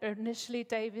Kenya. Initially,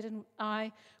 David and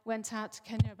I went out to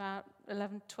Kenya about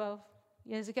 11, 12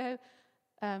 years ago,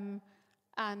 and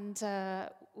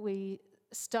we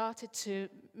started to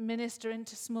minister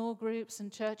into small groups,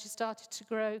 and churches started to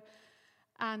grow.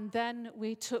 And then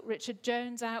we took Richard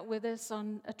Jones out with us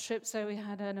on a trip. So we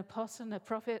had an apostle and a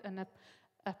prophet and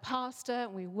a pastor,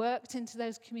 and we worked into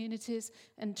those communities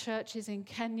and churches in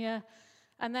Kenya.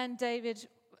 And then David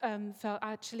felt,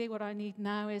 actually, what I need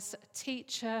now is a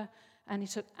teacher, and he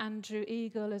took Andrew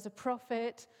Eagle as a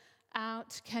prophet out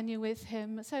to Kenya with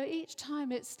him. So each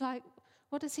time it's like,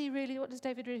 what does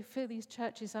David really feel these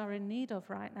churches are in need of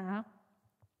right now?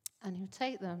 And he'll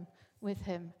take them with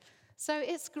him. So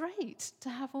it's great to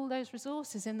have all those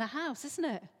resources in the house, isn't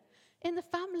it? In the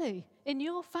family, in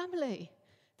your family.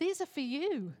 These are for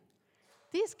you.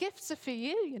 These gifts are for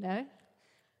you, you know.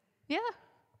 Yeah,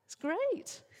 it's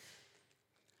great.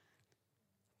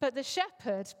 But the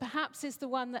shepherd perhaps is the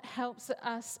one that helps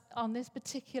us on this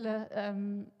particular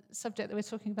subject that we're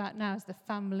talking about now, is the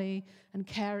family and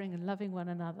caring and loving one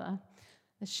another.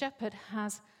 The shepherd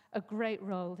has a great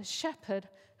role. The shepherd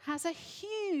has a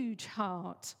huge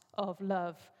heart of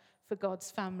love for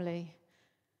God's family.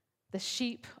 The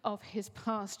sheep of his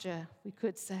pasture, we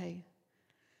could say.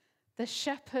 The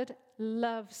shepherd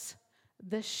loves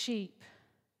the sheep.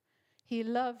 He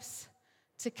loves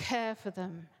to care for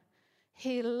them.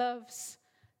 He loves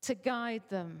to guide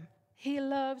them. He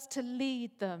loves to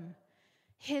lead them.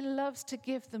 He loves to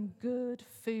give them good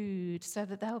food so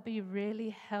that they'll be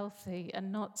really healthy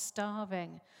and not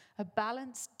starving. A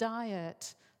balanced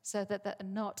diet so that they're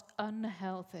not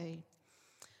unhealthy.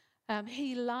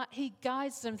 He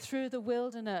guides them through the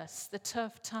wilderness, the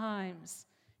tough times.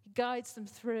 He guides them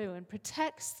through and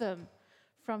protects them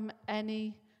from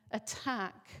any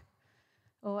attack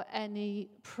or any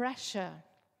pressure.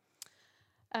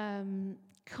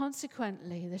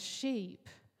 Consequently, the sheep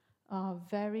are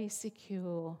very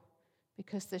secure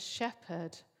because the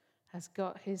shepherd has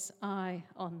got his eye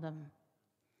on them.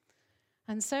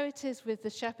 And so it is with the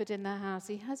shepherd in the house.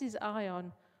 He has his eye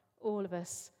on all of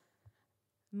us.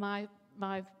 My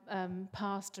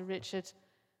pastor, Richard,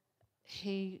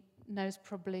 he knows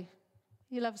probably,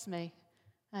 he loves me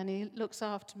and he looks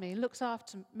after me,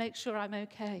 makes sure I'm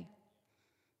okay.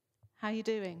 How are you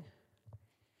doing?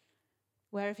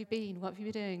 Where have you been? What have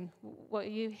you been doing? What are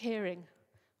you hearing?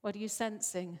 What are you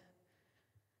sensing?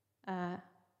 Can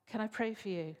I pray for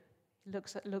you? He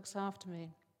looks after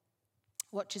me.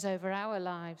 Watches over our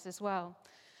lives as well.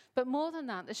 But more than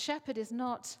that, the shepherd is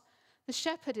not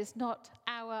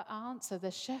our answer. The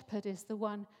shepherd is the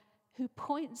one who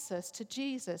points us to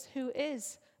Jesus, who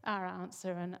is our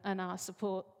answer and our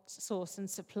support source and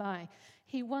supply.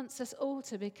 He wants us all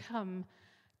to become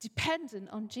dependent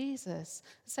on Jesus.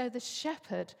 So the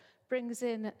shepherd brings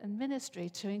in a ministry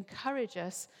to encourage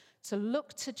us to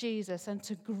look to Jesus and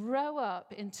to grow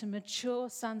up into mature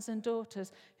sons and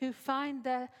daughters who find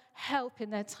their help in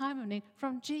their time of need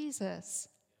from Jesus.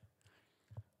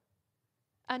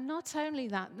 And not only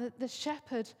that, the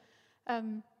shepherd,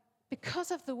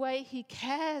 because of the way he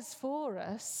cares for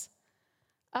us,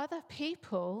 other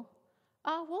people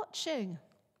are watching.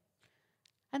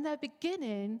 And they're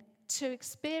beginning to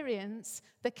experience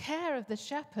the care of the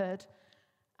shepherd,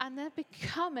 and they're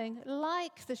becoming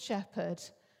like the shepherd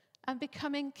and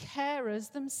becoming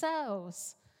carers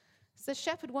themselves. So the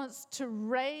shepherd wants to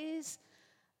raise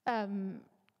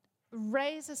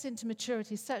us into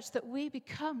maturity such that we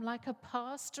become like a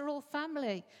pastoral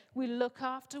family. We look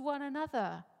after one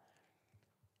another.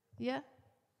 Yeah?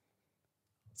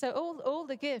 So all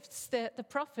the gifts, the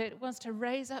prophet wants to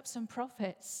raise up some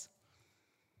prophets.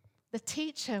 The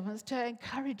teacher wants to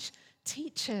encourage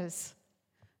teachers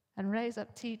and raise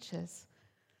up teachers.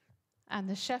 And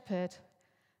the shepherd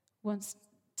wants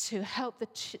to help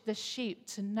the sheep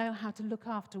to know how to look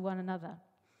after one another.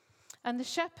 And the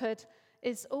shepherd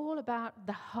is all about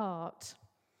the heart,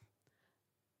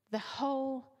 the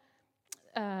whole,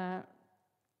 the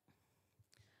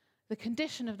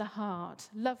condition of the heart,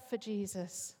 love for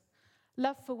Jesus,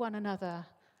 love for one another,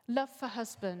 love for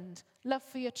husband, love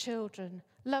for your children,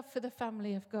 love for the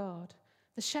family of God.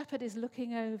 The shepherd is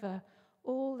looking over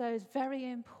all those very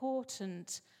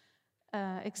important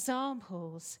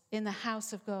examples in the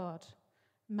house of God: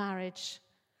 marriage,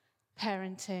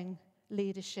 parenting,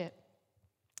 leadership.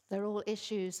 They're all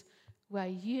issues where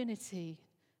unity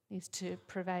needs to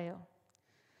prevail.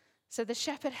 So the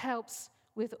shepherd helps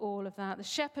with all of that. The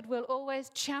shepherd will always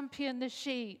champion the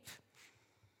sheep.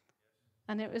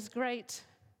 And it was great.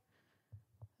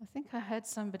 I think I heard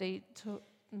somebody talk.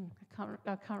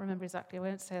 I can't remember exactly. I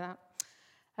won't say that.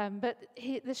 But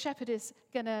the shepherd is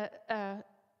going to,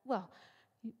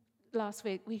 last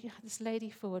week we had this lady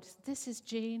forward. This is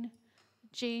Jean.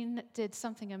 Jean did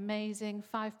something amazing.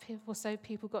 5 or so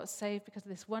people got saved because of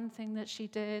this one thing that she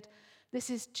did. This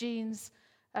is Jean's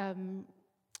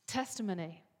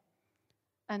testimony.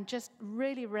 And just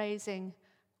really raising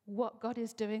what God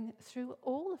is doing through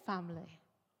all the family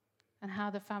and how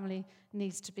the family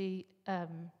needs to be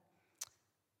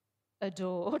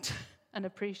adored and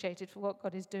appreciated for what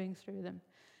God is doing through them.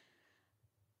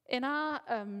 In our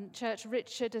church,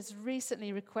 Richard has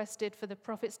recently requested for the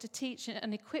prophets to teach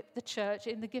and equip the church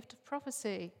in the gift of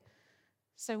prophecy.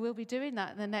 So we'll be doing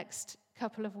that in the next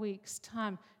couple of weeks'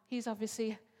 time. He's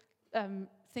obviously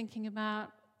thinking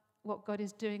about what God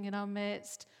is doing in our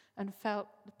midst and felt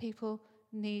the people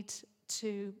need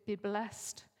to be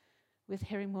blessed with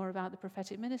hearing more about the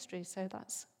prophetic ministry. So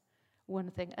that's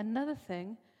one thing. Another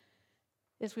thing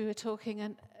is we were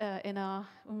talking when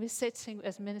we were sitting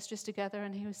as ministers together,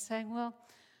 and he was saying, well,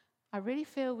 I really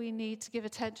feel we need to give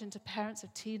attention to parents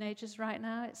of teenagers right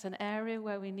now. It's an area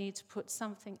where we need to put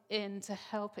something in to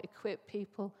help equip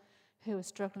people who are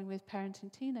struggling with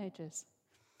parenting teenagers.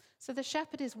 So the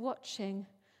shepherd is watching,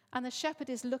 and the shepherd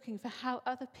is looking for how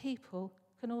other people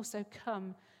can also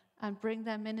come and bring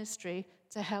their ministry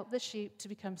to help the sheep to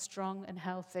become strong and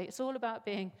healthy. It's all about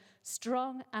being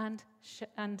strong and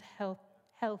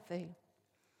healthy.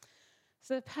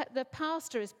 So the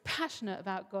pastor is passionate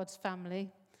about God's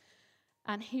family,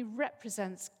 and he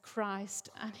represents Christ,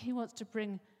 and he wants to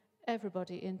bring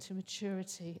everybody into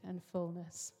maturity and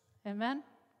fullness. Amen?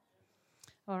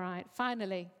 All right,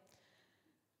 finally,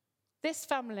 this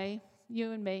family,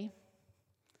 you and me,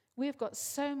 we've got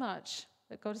so much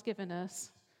that God has given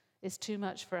us, is too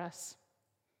much for us.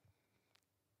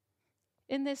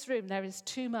 In this room, there is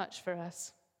too much for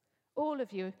us. All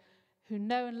of you who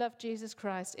know and love Jesus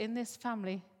Christ in this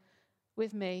family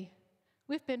with me,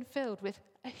 we've been filled with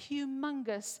a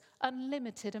humongous,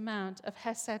 unlimited amount of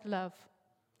Hesed love,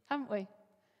 haven't we?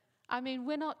 I mean,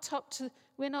 we're not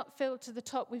filled to the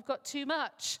top. We've got too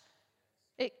much.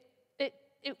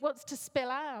 It wants to spill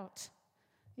out,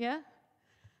 yeah?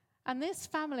 And this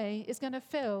family is going to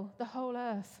fill the whole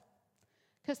earth,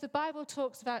 because the Bible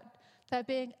talks about there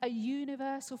being a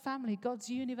universal family, God's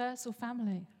universal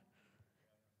family.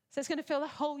 So it's going to fill the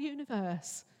whole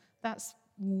universe. That's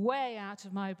way out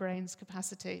of my brain's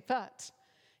capacity. But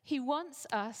he wants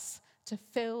us to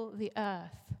fill the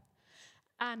earth.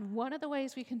 And one of the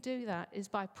ways we can do that is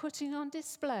by putting on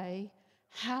display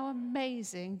how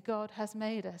amazing God has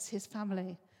made us, his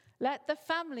family. Let the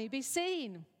family be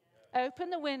seen. Open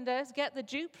the windows, get the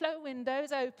Duplo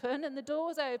windows open and the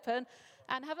doors open,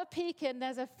 and have a peek in.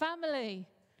 There's a family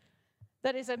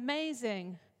that is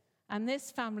amazing. And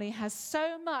this family has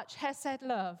so much Hesed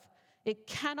love, it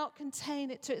cannot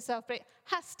contain it to itself, but it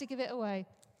has to give it away.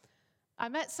 I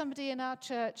met somebody in our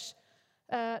church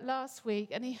last week,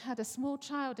 and he had a small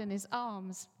child in his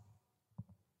arms.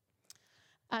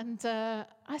 And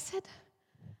I said,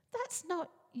 "That's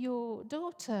not your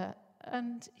daughter."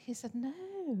 And he said,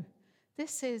 "No,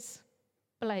 this is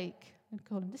Blake." I'd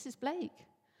call him, "This is Blake."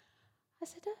 I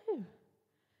said, "Oh,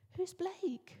 who's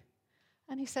Blake?"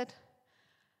 And he said,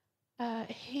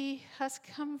 "He has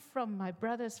come from my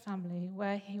brother's family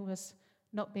where he was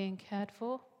not being cared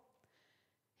for.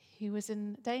 He was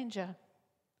in danger.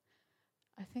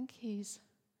 I think he's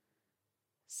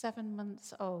 7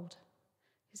 months old.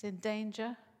 He's in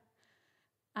danger.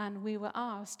 And we were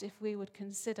asked if we would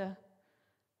consider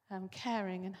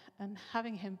caring and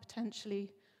having him,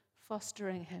 potentially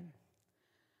fostering him."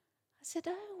 I said,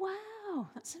 "Oh, wow,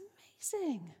 that's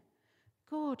amazing.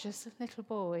 Gorgeous little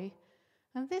boy."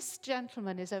 And this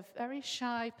gentleman is a very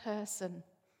shy person.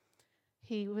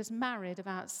 He was married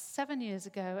about 7 years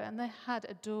ago, and they had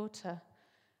a daughter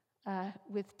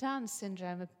with Down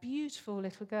syndrome, a beautiful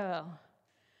little girl.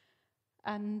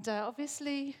 And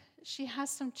obviously, she has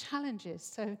some challenges,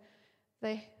 so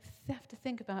they have to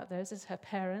think about those as her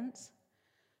parents.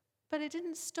 But it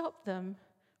didn't stop them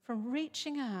from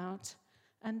reaching out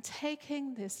and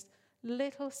taking this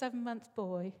little 7-month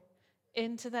boy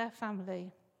into their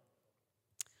family.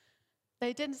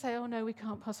 They didn't say, "Oh, no, we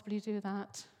can't possibly do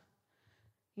that.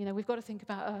 You know, we've got to think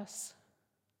about us."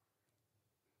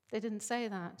 They didn't say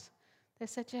that. They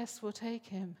said, "Yes, we'll take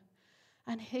him."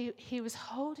 And he was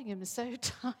holding him so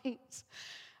tight.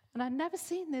 And I'd never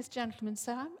seen this gentleman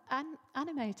so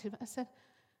animated. I said,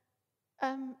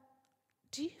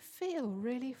 "Do you feel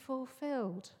really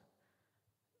fulfilled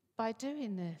by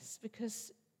doing this?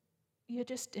 Because you're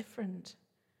just different."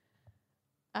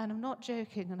 And I'm not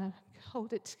joking, and I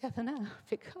hold it together now,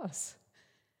 because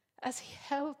as he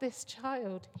held this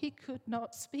child, he could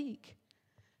not speak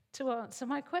to answer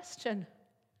my question.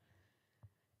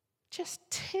 Just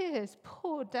tears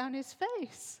poured down his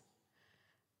face.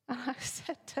 And I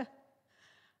said to her,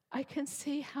 "I can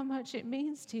see how much it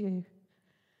means to you."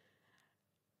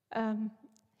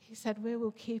 He said, "We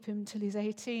will keep him till he's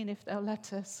 18 if they'll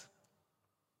let us."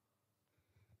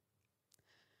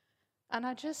 And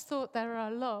I just thought there are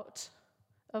a lot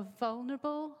of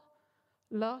vulnerable,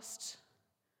 lost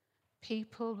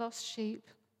people, lost sheep,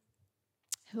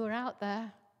 who are out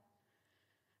there,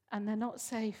 and they're not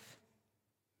safe.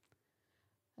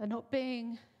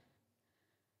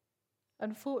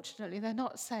 Unfortunately, they're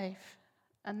not safe,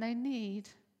 and they need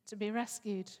to be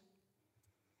rescued.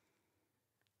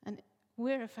 And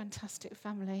we're a fantastic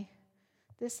family.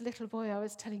 This little boy I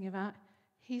was telling you about,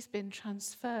 he's been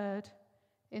transferred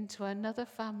into another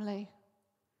family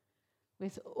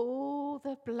with all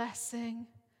the blessing,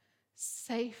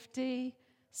 safety,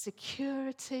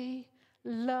 security,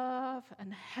 love,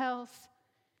 and health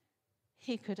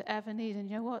he could ever need. And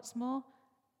you know what's more?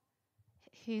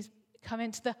 He's come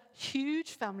into the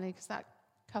huge family, because that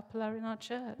couple are in our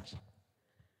church.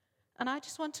 And I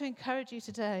just want to encourage you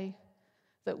today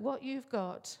that what you've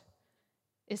got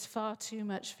is far too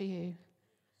much for you,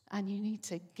 and you need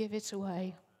to give it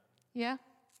away. Yeah?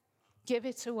 Give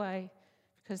it away,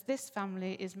 because this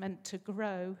family is meant to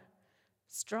grow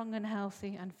strong and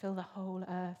healthy and fill the whole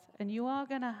earth. And you are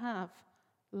going to have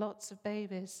lots of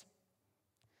babies.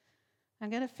 I'm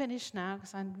going to finish now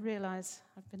because I realise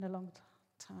I've been a long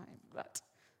time, but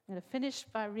I'm going to finish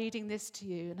by reading this to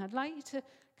you. And I'd like you to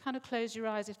kind of close your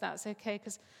eyes if that's okay,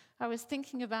 because I was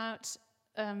thinking about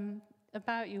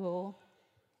you all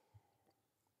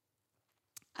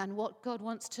and what God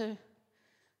wants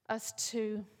us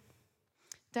to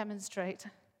demonstrate.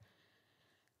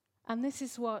 And this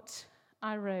is what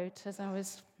I wrote as I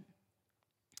was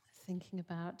thinking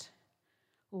about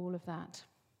all of that.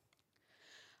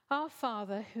 Our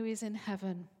Father who is in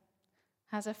heaven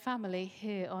has a family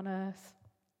here on earth.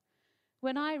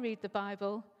 When I read the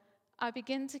Bible, I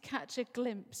begin to catch a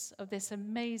glimpse of this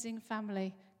amazing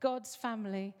family, God's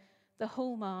family, the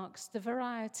hallmarks, the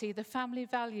variety, the family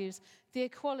values, the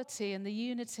equality and the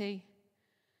unity.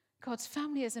 God's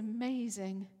family is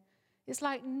amazing. It's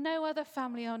like no other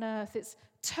family on earth. It's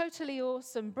totally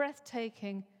awesome,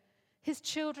 breathtaking. His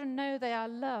children know they are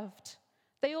loved.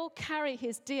 They all carry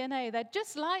his DNA. They're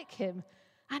just like him.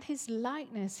 And his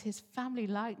likeness, his family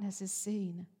likeness is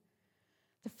seen.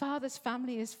 The Father's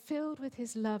family is filled with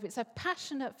his love. It's a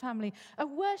passionate family, a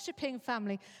worshipping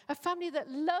family, a family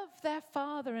that love their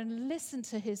Father and listen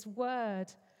to his word,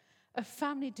 a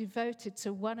family devoted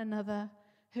to one another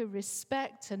who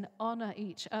respect and honor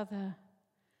each other.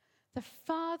 The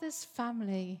Father's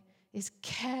family is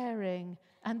caring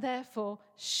and therefore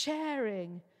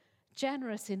sharing,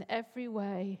 generous in every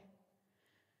way.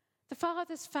 The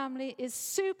Father's family is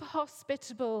super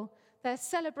hospitable. They're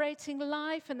celebrating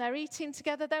life and they're eating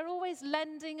together. They're always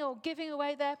lending or giving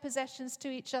away their possessions to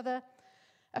each other.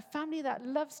 A family that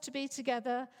loves to be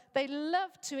together. They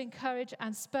love to encourage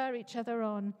and spur each other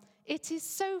on. It is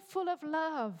so full of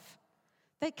love.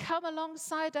 They come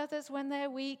alongside others when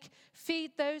they're weak,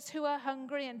 feed those who are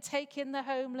hungry and take in the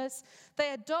homeless.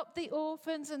 They adopt the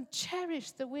orphans and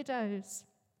cherish the widows.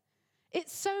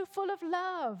 It's so full of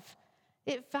love.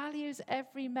 It values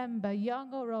every member,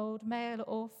 young or old, male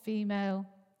or female.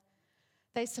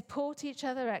 They support each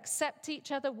other, accept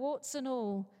each other, warts and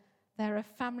all. They're a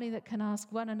family that can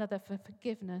ask one another for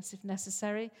forgiveness if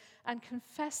necessary and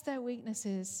confess their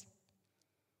weaknesses.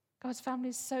 God's family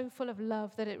is so full of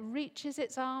love that it reaches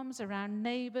its arms around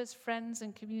neighbors, friends,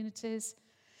 and communities.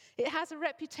 It has a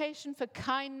reputation for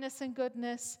kindness and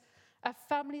goodness, a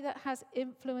family that has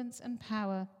influence and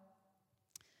power.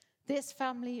 This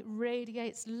family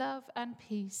radiates love and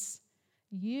peace,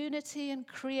 unity and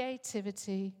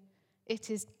creativity. It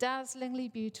is dazzlingly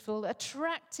beautiful,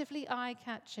 attractively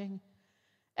eye-catching.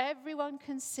 Everyone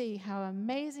can see how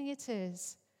amazing it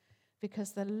is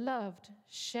because the love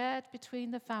shared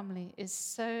between the family is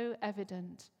so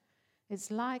evident. It's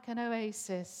like an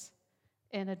oasis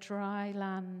in a dry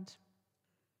land.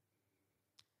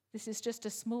 This is just a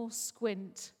small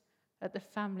squint at the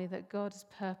family that God has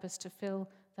purposed to fill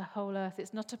the whole earth.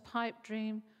 It's not a pipe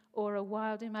dream or a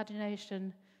wild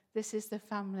imagination. This is the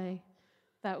family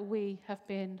that we have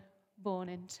been born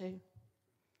into.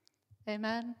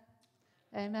 Amen.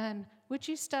 Amen. Would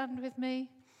you stand with me?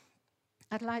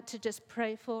 I'd like to just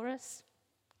pray for us.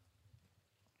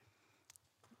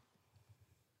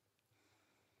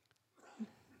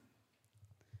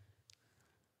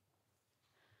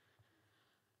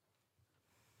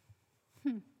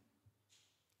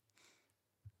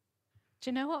 Do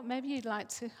you know what? Maybe you'd like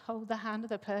to hold the hand of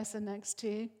the person next to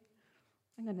you.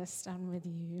 I'm going to stand with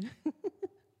you.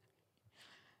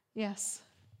 Yes.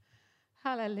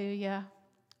 Hallelujah.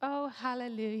 Oh,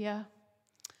 hallelujah.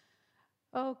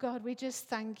 Oh, God, we just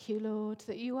thank you, Lord,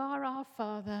 that you are our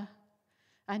Father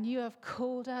and you have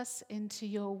called us into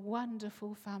your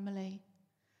wonderful family.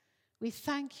 We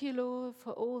thank you, Lord,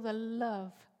 for all the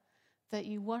love that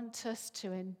you want us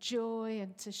to enjoy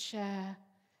and to share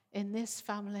in this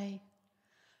family.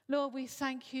 Lord, we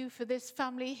thank you for this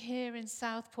family here in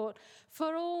Southport,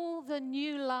 for all the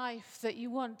new life that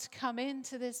you want to come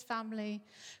into this family.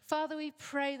 Father, we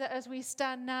pray that as we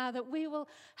stand now, that we will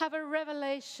have a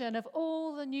revelation of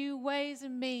all the new ways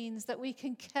and means that we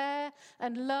can care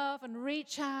and love and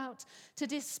reach out to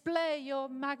display your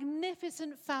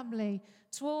magnificent family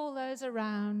to all those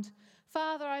around.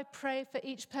 Father, I pray for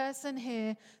each person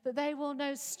here that they will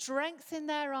know strength in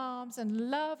their arms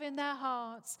and love in their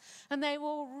hearts, and they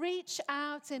will reach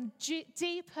out in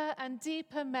deeper and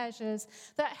deeper measures,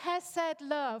 that Hesed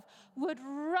love would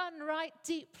run right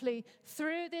deeply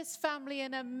through this family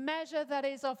in a measure that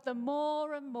is of the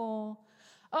more and more.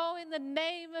 Oh, in the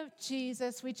name of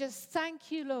Jesus, we just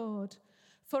thank you, Lord,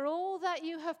 for all that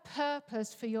you have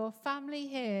purposed for your family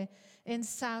here in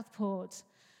Southport.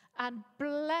 And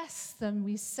bless them,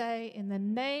 we say, in the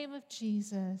name of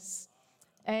Jesus.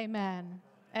 Amen.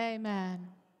 Amen.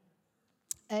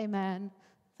 Amen.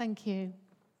 Thank you.